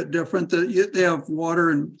little bit different. They have water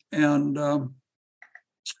and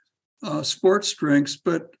sports drinks,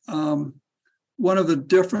 but one of the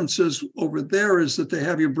differences over there is that they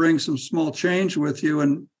have you bring some small change with you,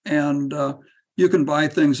 and you can buy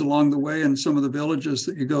things along the way in some of the villages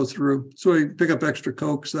that you go through. So you pick up extra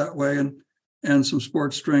Cokes that way and some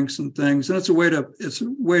sports drinks and things. And it's a way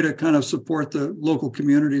to kind of support the local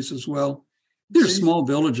communities as well. They're small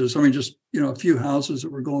villages. just, a few houses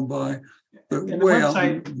that we're going by. But the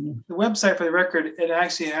website, for the record, it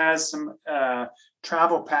actually has some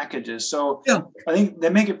travel packages. So I think they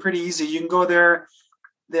make it pretty easy. You can go there.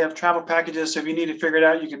 They have travel packages. So if you need to figure it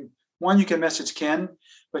out, you can message Ken,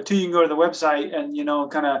 but two, you can go to the website and,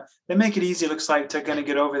 they make it easy, it looks like, to kind of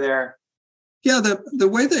get over there. Yeah. The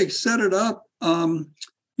way they set it up,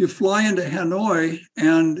 you fly into Hanoi,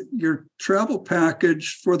 and your travel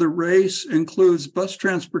package for the race includes bus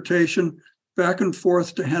transportation back and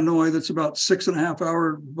forth to Hanoi. That's about 6.5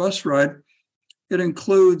 hour bus ride. It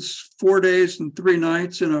includes 4 days and 3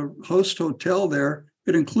 nights in a host hotel there.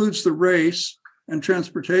 It includes the race and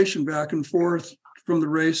transportation back and forth from the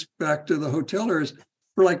race back to the hotel areas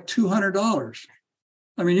for like $200.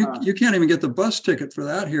 You can't even get the bus ticket for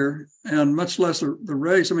that here, and much less the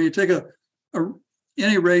race. You take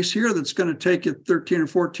any race here that's going to take you 13 or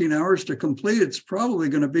 14 hours to complete, it's probably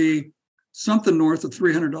going to be something north of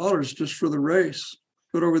 $300 just for the race.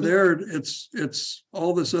 But over there, it's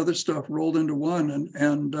all this other stuff rolled into one,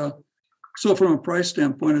 and So from a price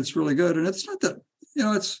standpoint, it's really good. And it's not that,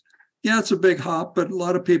 it's a big hop, but a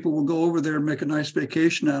lot of people will go over there and make a nice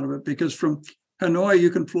vacation out of it, because from Hanoi, you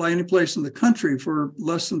can fly any place in the country for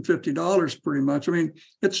less than $50 pretty much. I mean,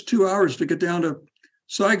 it's 2 hours to get down to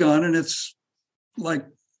Saigon, and it's like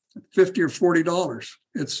 $50 or $40.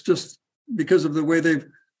 It's just because of the way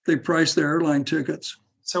they price their airline tickets.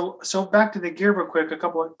 So back to the gear real quick. A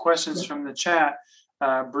couple of questions from the chat.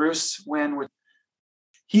 Bruce Wynn,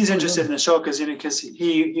 he's interested in the show because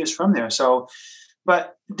he is from there. So,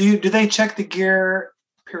 but do they check the gear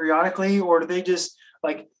periodically, or do they just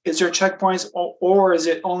is there checkpoints, or is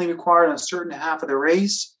it only required on a certain half of the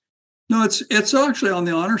race? No, it's actually on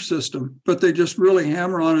the honor system, but they just really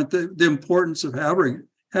hammer on it the importance of having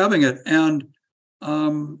it. And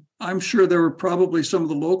I'm sure there were probably some of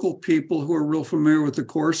the local people who are real familiar with the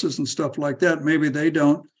courses and stuff like that. Maybe they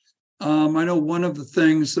don't. I know one of the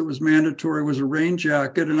things that was mandatory was a rain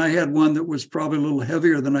jacket, and I had one that was probably a little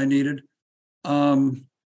heavier than I needed.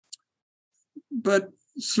 But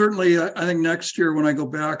certainly, I think next year when I go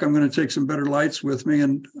back, I'm going to take some better lights with me.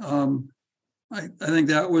 And I think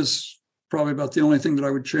that was probably about the only thing that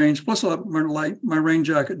I would change. Plus, I'll have my rain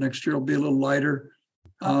jacket next year will be a little lighter.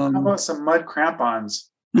 How about some mud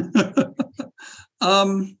crampons?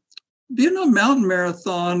 Vietnam Mountain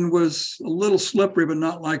Marathon was a little slippery, but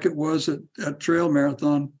not like it was at Trail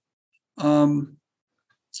Marathon.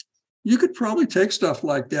 You could probably take stuff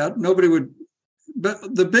like that. Nobody would.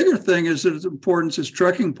 But the bigger thing is that its importance is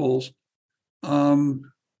trekking poles.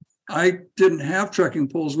 I didn't have trekking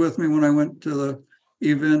poles with me when I went to the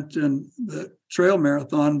event and the Trail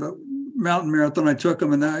Marathon, but Mountain Marathon, I took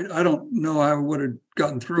them, and I don't know how I would have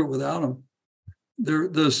gotten through it without them.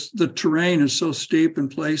 The terrain is so steep in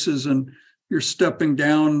places, and you're stepping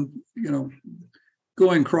down,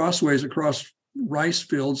 going crossways across rice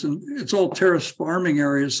fields, and it's all terrace farming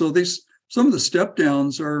areas. So some of the step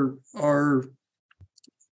downs are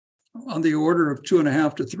on the order of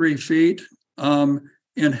 2.5 to 3 feet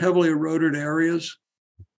in heavily eroded areas,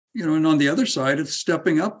 and on the other side, it's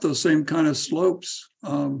stepping up those same kind of slopes.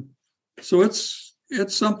 So it's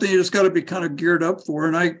something you just got to be kind of geared up for.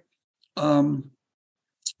 And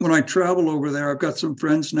when I travel over there, I've got some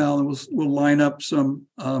friends now, and we'll line up some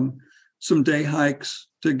day hikes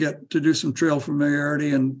to do some trail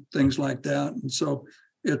familiarity and things like that. And so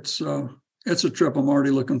it's a trip I'm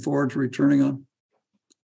already looking forward to returning on.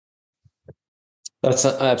 That's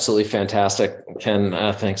absolutely fantastic, Ken.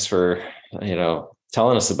 Thanks for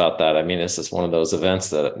telling us about that. I mean, this is one of those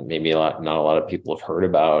events that maybe not a lot of people have heard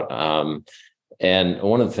about. And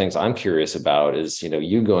one of the things I'm curious about is,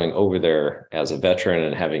 you going over there as a veteran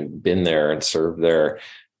and having been there and served there.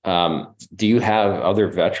 Do you have other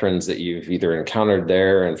veterans that you've either encountered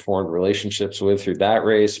there and formed relationships with through that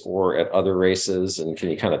race or at other races? And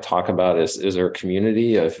can you kind of talk about, is there a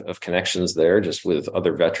community of connections there just with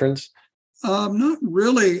other veterans? Not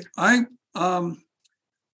really.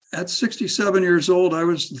 At 67 years old, I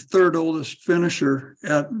was the third oldest finisher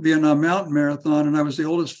at Vietnam Mountain Marathon, and I was the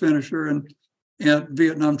oldest finisher at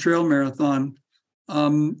Vietnam Trail Marathon.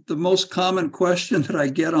 The most common question that I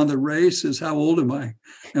get on the race is, how old am I?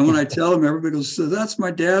 And when I tell them, everybody goes, so that's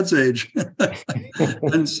my dad's age.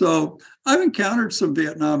 And so I've encountered some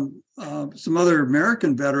other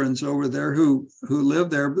American veterans over there who live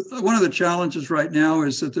there. But one of the challenges right now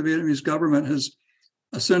is that the Vietnamese government has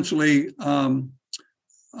essentially done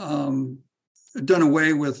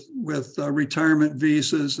away with retirement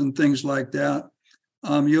visas and things like that.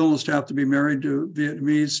 You almost have to be married to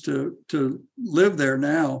Vietnamese to live there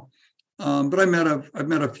now. But I've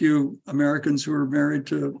met a few Americans who are married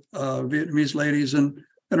to Vietnamese ladies and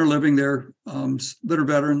are living there that are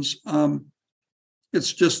veterans.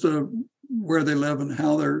 It's just where they live and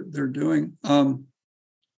how they're doing.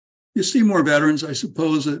 You see more veterans, I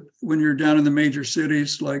suppose, when you're down in the major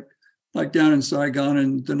cities, like down in Saigon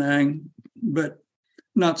and Da Nang, but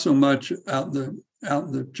not so much out in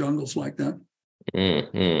the jungles like that.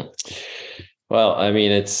 Mm-hmm. Well, I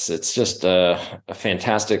mean, it's just a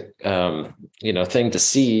fantastic, thing to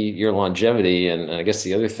see your longevity. And I guess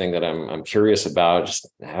the other thing that I'm curious about, just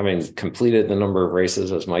having completed the number of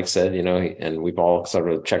races, as Mike said, and we've all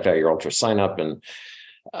sort of checked out your ultra sign up, and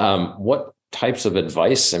what types of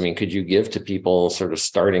advice, could you give to people sort of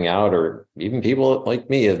starting out, or even people like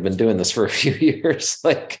me have been doing this for a few years?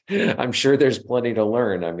 Like, I'm sure there's plenty to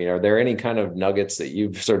learn. Are there any kind of nuggets that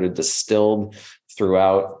you've sort of distilled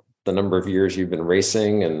throughout the number of years you've been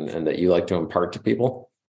racing and that you like to impart to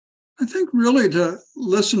people? I think really to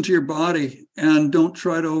listen to your body and don't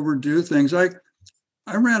try to overdo things. I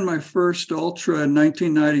ran my first ultra in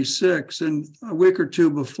 1996, and a week or two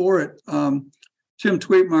before it, Tim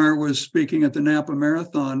Tweetmeyer was speaking at the Napa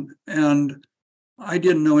Marathon, and I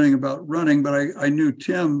didn't know anything about running, but I knew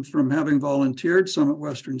Tim from having volunteered some at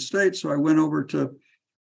Western State. So I went over to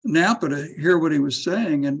Napa to hear what he was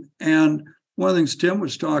saying. And one of the things Tim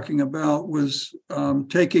was talking about was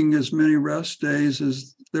taking as many rest days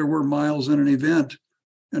as there were miles in an event.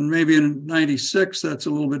 And maybe in 96, that's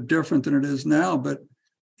a little bit different than it is now. But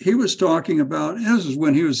he was talking about, and this is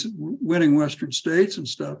when he was winning Western States and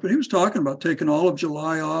stuff, but he was talking about taking all of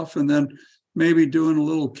July off and then maybe doing a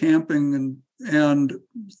little camping and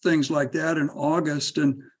things like that in August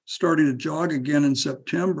and starting to jog again in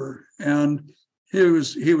September. And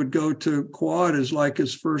he would go to quad as like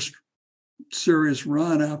his first serious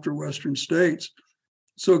run after Western States.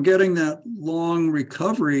 So getting that long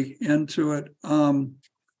recovery into it,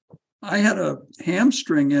 I had a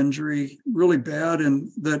hamstring injury really bad,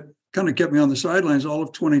 and that kind of kept me on the sidelines all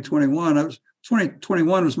of 2021.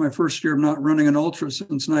 2021 was my first year of not running an ultra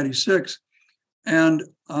since 96. And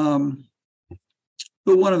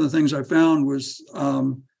but one of the things I found was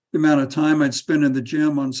the amount of time I'd spend in the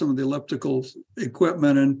gym on some of the elliptical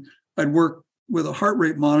equipment, and I'd work with a heart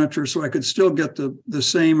rate monitor so I could still get the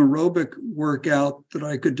same aerobic workout that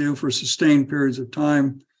I could do for sustained periods of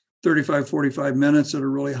time, 35, 45 minutes at a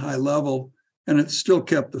really high level. And it still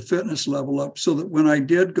kept the fitness level up so that when I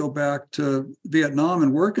did go back to Vietnam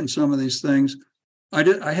and work in some of these things, I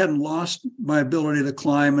hadn't lost my ability to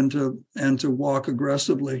climb and to walk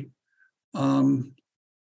aggressively. The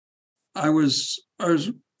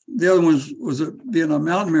other one was a Vietnam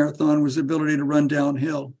Mountain Marathon, was the ability to run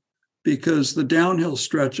downhill, because the downhill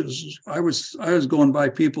stretches, I was going by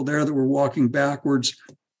people there that were walking backwards,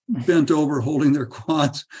 bent over, holding their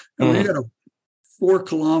quads. And when you got a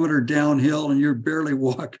 4-kilometer downhill and you're barely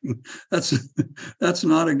walking, that's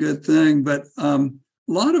not a good thing. But a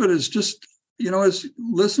lot of it is just, is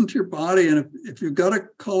listen to your body. And if you've got to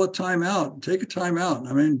call a timeout, take a timeout.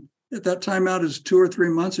 I mean, if that timeout is 2 or 3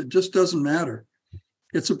 months, it just doesn't matter.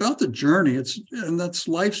 It's about the journey. And that's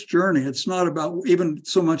life's journey. It's not about even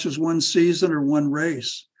so much as one season or one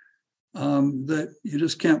race, that you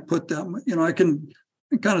just can't put that. I can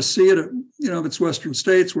kind of see it. If it's Western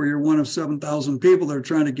States where you're one of 7,000 people that are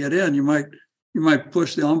trying to get in, you might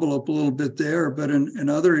push the envelope a little bit there. But in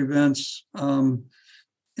other events, you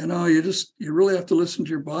really have to listen to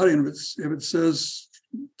your body. And if it says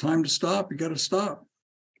time to stop, you got to stop.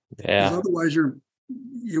 Yeah. Because otherwise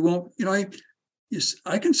you won't.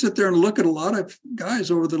 I can sit there and look at a lot of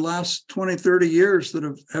guys over the last 20, 30 years that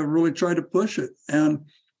have really tried to push it. And,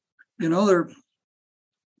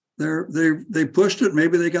 they pushed it.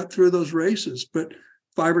 Maybe they got through those races, but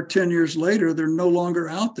 5 or 10 years later, they're no longer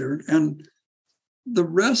out there. And the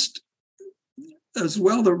rest as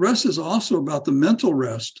well, the rest is also about the mental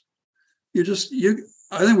rest. I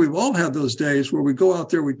think we've all had those days where we go out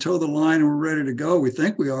there, we toe the line and we're ready to go. We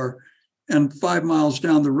think we are. And 5 miles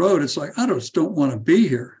down the road, it's like, I just don't want to be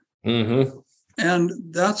here. Mm-hmm. And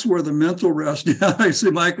that's where the mental rest, I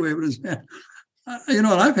see Mike waving his hand. And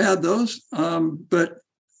I've had those, but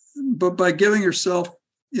by giving yourself,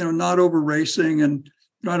 not over racing, and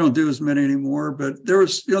I don't do as many anymore, but there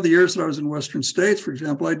was, the years that I was in Western States, for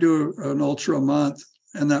example, I do an ultra a month,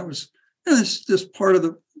 and that was, it's just part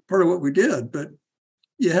of what we did. But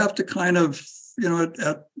you have to kind of, now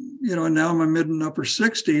in my mid and upper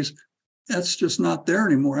 60s, that's just not there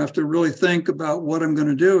anymore. I have to really think about what I'm going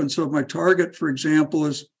to do. And so if my target, for example,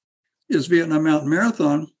 is Vietnam Mountain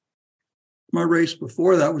Marathon, my race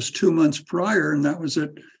before that was 2 months prior, and that was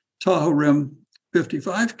at Tahoe Rim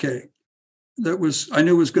 55K. I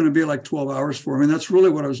knew was going to be like 12 hours for me. And that's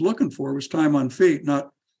really what I was looking for, was time on feet,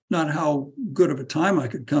 not how good of a time I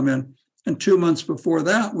could come in. And 2 months before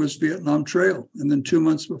that was Vietnam Trail. And then 2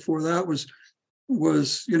 months before that was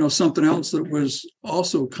something else that was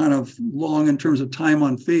also kind of long in terms of time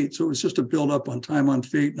on feet. So it was just a build up on time on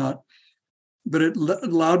feet, but it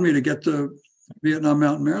allowed me to get to Vietnam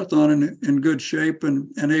Mountain Marathon in good shape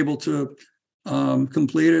and able to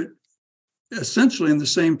complete it essentially in the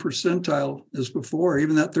same percentile as before.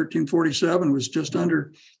 Even that 1347 was just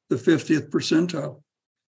under the 50th percentile.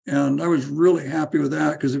 And I was really happy with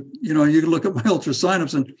that, because, you can look at my ultra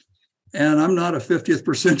signups and I'm not a 50th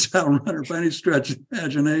percentile runner by any stretch of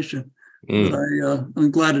imagination, but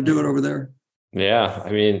I'm glad to do it over there. Yeah.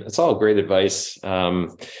 I mean, it's all great advice.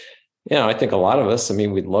 I think a lot of us,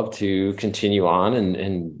 we'd love to continue on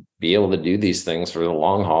and be able to do these things for the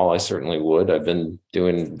long haul. I certainly would. I've been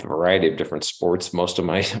doing a variety of different sports most of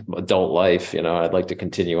my adult life. I'd like to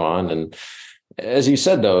continue on. And as you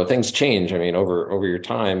said, though, things change. Over your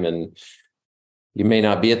time, and you may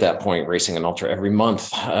not be at that point racing an ultra every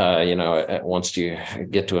month, once you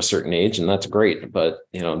get to a certain age, and that's great. But,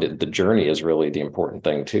 the journey is really the important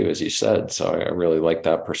thing too, as you said. So I really like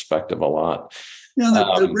that perspective a lot. Yeah,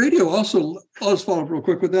 the radio also, I'll just follow up real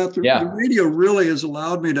quick with that. The radio really has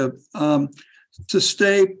allowed me to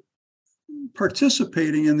stay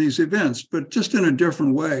participating in these events, but just in a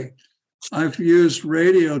different way. I've used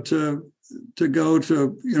radio to go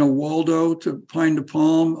to, Waldo, to Pine to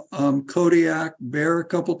Palm, Kodiak, Bear a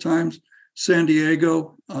couple times, San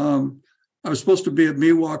Diego. I was supposed to be at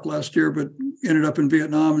Miwok last year, but ended up in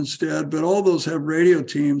Vietnam instead. But all those have radio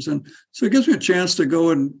teams. And so it gives me a chance to go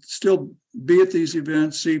and still be at these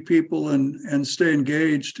events, see people and stay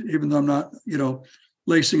engaged, even though I'm not,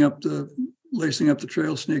 lacing up the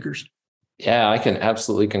trail sneakers. Yeah, I can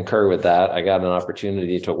absolutely concur with that. I got an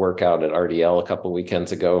opportunity to work out at RDL a couple of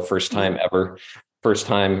weekends ago. First time ever. First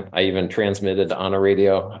time I even transmitted on a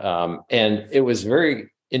radio. And it was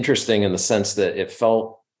very interesting in the sense that it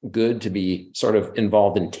felt good to be sort of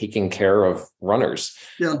involved in taking care of runners.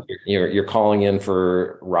 Yeah. You're calling in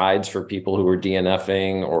for rides for people who are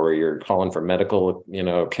DNFing, or you're calling for medical,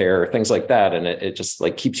 care, things like that. And it just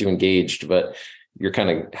like keeps you engaged, but you're kind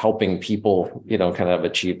of helping people, kind of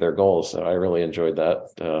achieve their goals. So I really enjoyed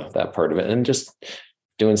that part of it, and just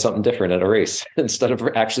doing something different at a race instead of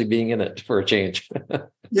actually being in it for a change.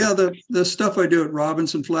 Yeah, the stuff I do at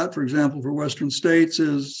Robinson Flat, for example, for Western States,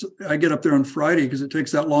 is I get up there on Friday because it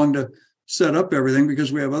takes that long to set up everything,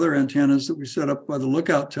 because we have other antennas that we set up by the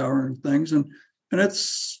lookout tower and things. And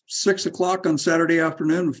it's 6:00 on Saturday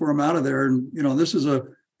afternoon before I'm out of there. And, this is a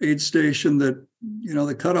aid station that,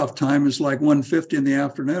 the cutoff time is like 1:50 in the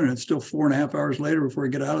afternoon, and it's still 4.5 hours later before I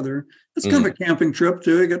get out of there. It's kind of a camping trip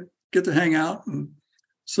too. I get to hang out. And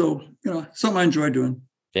so, something I enjoy doing.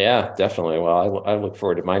 Yeah, definitely. Well, I look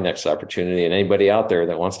forward to my next opportunity, and anybody out there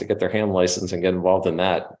that wants to get their ham license and get involved in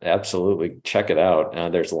that, absolutely check it out.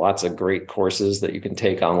 There's lots of great courses that you can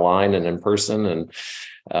take online and in person. And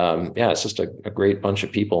it's just a great bunch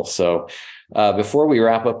of people. So before we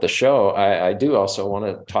wrap up the show, I do also want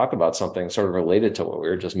to talk about something sort of related to what we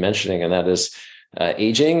were just mentioning, and that is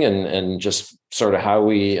aging and just sort of how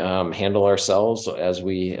we handle ourselves as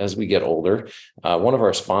we get older. One of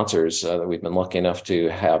our sponsors that we've been lucky enough to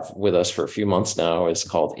have with us for a few months now is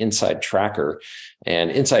called Inside Tracker.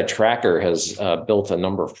 And Inside Tracker has built a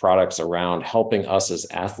number of products around helping us as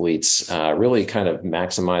athletes really kind of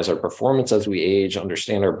maximize our performance as we age,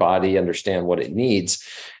 understand our body, understand what it needs.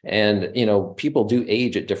 And, people do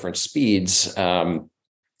age at different speeds.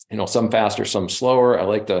 Some faster, some slower. I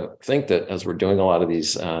like to think that as we're doing a lot of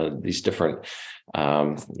these different,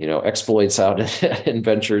 exploits out in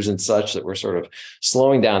ventures and such, that we're sort of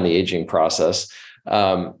slowing down the aging process.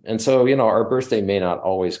 And so, our birthday may not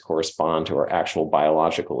always correspond to our actual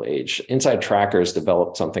biological age. Inside Tracker has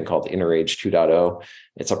developed something called InnerAge 2.0.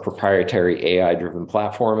 It's a proprietary AI-driven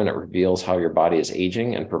platform, and it reveals how your body is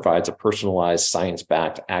aging and provides a personalized,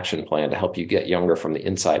 science-backed action plan to help you get younger from the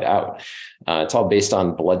inside out. It's all based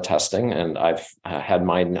on blood testing, and I've had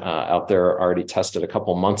mine out there already tested a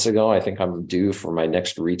couple months ago. I think I'm due for my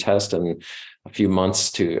next retest in a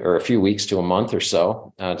few weeks to a month or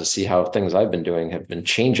so to see how things I've been doing have been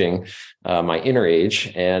changing my inner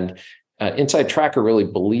age. And Inside Tracker really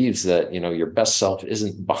believes that, your best self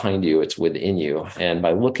isn't behind you, it's within you. And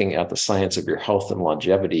by looking at the science of your health and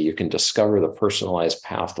longevity, you can discover the personalized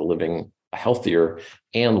path to living healthier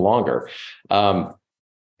and longer.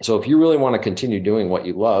 So if you really want to continue doing what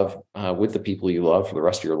you love with the people you love for the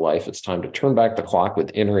rest of your life, it's time to turn back the clock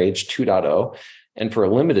with InnerAge 2.0. And for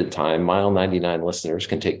a limited time, Mile 99 listeners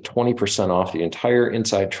can take 20% off the entire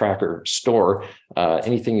Inside Tracker store,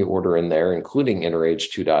 anything you order in there, including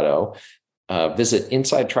InnerAge 2.0. Visit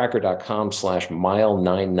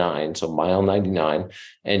insidetracker.com/mile99, so mile 99,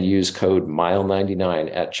 and use code mile99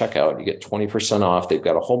 at checkout. You get 20% off. They've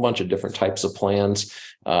got a whole bunch of different types of plans.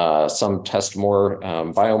 Some test more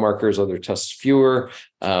biomarkers, other tests fewer.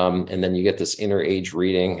 And then you get this inner age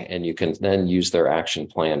reading, and you can then use their action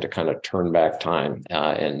plan to kind of turn back time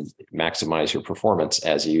and maximize your performance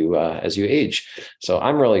as you age. So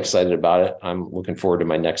I'm really excited about it. I'm looking forward to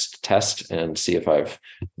my next test and see if I've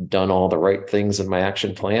done all the right things in my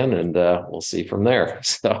action plan, and we'll see from there.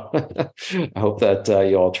 So I hope that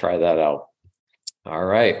you all try that out. All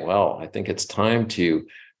right. Well, I think it's time to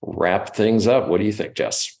wrap things up. What do you think,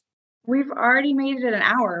 Jess? We've already made it an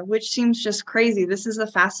hour, which seems just crazy. This is the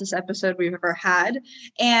fastest episode we've ever had.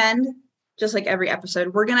 And just like every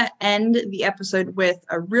episode, we're going to end the episode with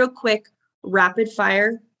a real quick rapid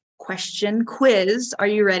fire question quiz. Are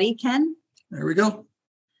you ready, Ken? There we go.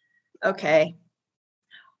 Okay.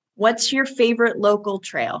 What's your favorite local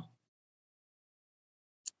trail?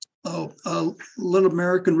 Little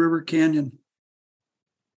American River Canyon.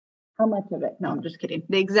 How much of it? No, I'm just kidding.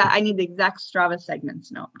 I need the exact Strava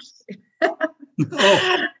segments. No, I'm just kidding.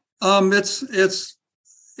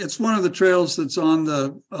 It's one of the trails that's on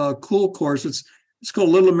the cool course. It's called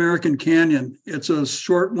Little American Canyon. It's a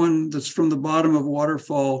short one that's from the bottom of a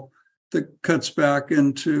waterfall that cuts back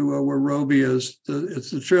into where Roby is.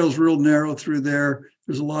 The trail's real narrow through there.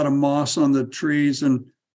 There's a lot of moss on the trees, and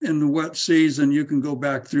in the wet season, you can go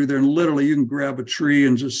back through there and literally you can grab a tree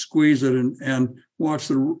and just squeeze it and watch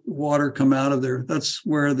the water come out of there. That's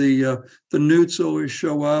where the newts always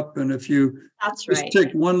show up. And if you just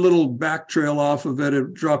take one little back trail off of it, it'll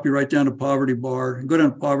drop you right down to Poverty Bar. And go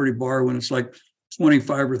down to Poverty Bar when it's like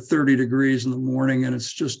 25 or 30 degrees in the morning, and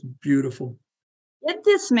it's just beautiful. Get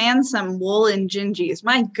this man some woolen gingies.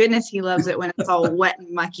 My goodness, he loves it when it's all wet and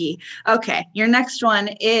mucky. Okay, your next one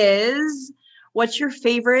is, what's your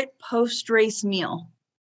favorite post-race meal?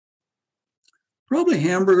 Probably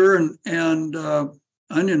hamburger and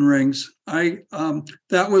onion rings.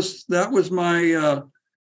 That was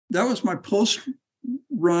my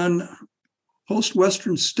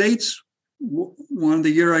post-Western States one.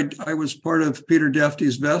 The year I was part of Peter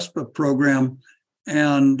Defty's Vespa program,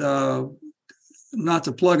 and not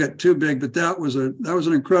to plug it too big, but that was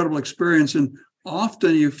an incredible experience. And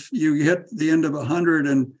often you hit the end of 100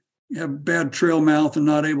 and you have bad trail mouth and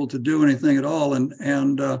not able to do anything at all.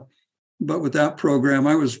 But with that program,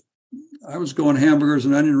 I was going hamburgers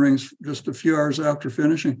and onion rings just a few hours after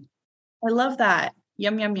finishing. I love that.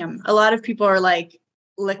 Yum, yum, yum. A lot of people are like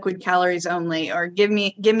liquid calories only, or give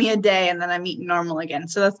me a day and then I'm eating normal again.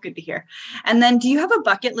 So that's good to hear. And then, do you have a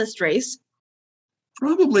bucket list race?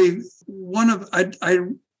 Probably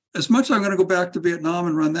as much as I'm going to go back to Vietnam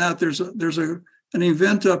and run that, there's an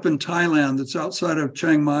event up in Thailand that's outside of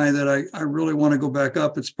Chiang Mai that I really want to go back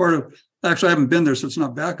up. It's part of, actually I haven't been there, so it's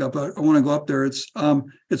not back up. I want to go up there. It's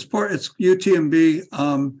UTMB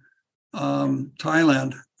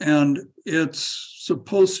Thailand, and it's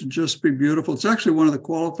supposed to just be beautiful. It's actually one of the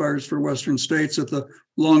qualifiers for Western States at the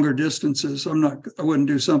longer distances. I wouldn't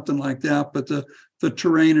do something like that, but the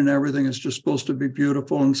terrain and everything is just supposed to be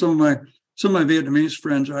beautiful. And some of my Vietnamese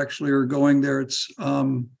friends actually are going there. It's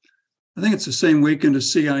I think it's the same weekend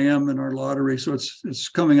as CIM in our lottery, so it's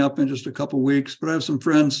coming up in just a couple of weeks. But I have some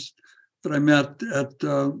friends that I met at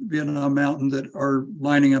Vietnam Mountain that are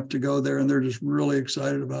lining up to go there, and they're just really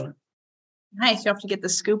excited about it. Nice. You have to get the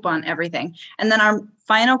scoop on everything. And then our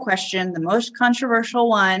final question, the most controversial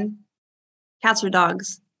one: cats or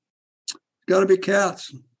dogs? Got to be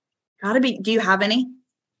cats. Got to be. Do you have any?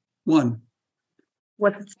 One.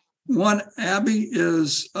 What's one? Abby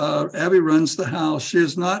runs the house. She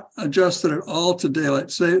is not adjusted at all to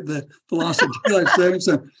the loss of daylight savings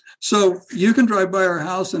time. So you can drive by our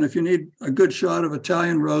house, and if you need a good shot of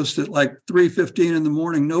Italian roast at like 3:15 in the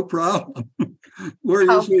morning, no problem. We're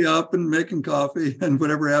usually up and making coffee and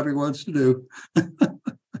whatever Abby wants to do.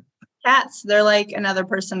 Cats, they're like another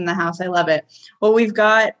person in the house. I love it. Well, we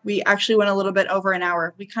actually went a little bit over an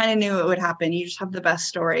hour. We kind of knew it would happen. You just have the best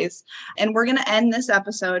stories. And we're going to end this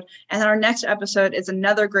episode. And our next episode is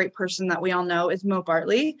another great person that we all know is Mo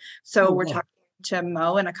Bartley. So we're talking to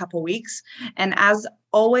Mo in a couple weeks. And as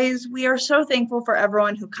always, we are so thankful for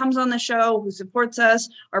everyone who comes on the show, who supports us,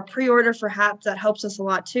 our pre-order for hats. That helps us a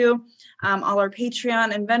lot too. All our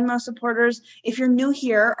Patreon and Venmo supporters. If you're new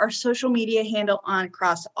here, our social media handle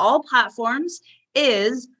across all platforms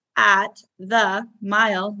is at the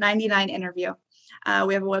Mile 99 Interview.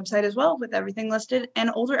 We have a website as well with everything listed and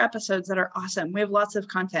older episodes that are awesome. We have lots of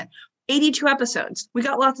content, 82 episodes. We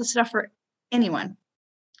got lots of stuff for anyone.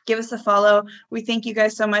 Give us a follow. We thank you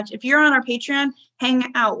guys so much. If you're on our Patreon,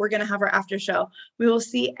 hang out. We're going to have our after show. We will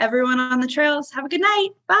see everyone on the trails. Have a good night.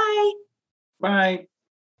 Bye. Bye.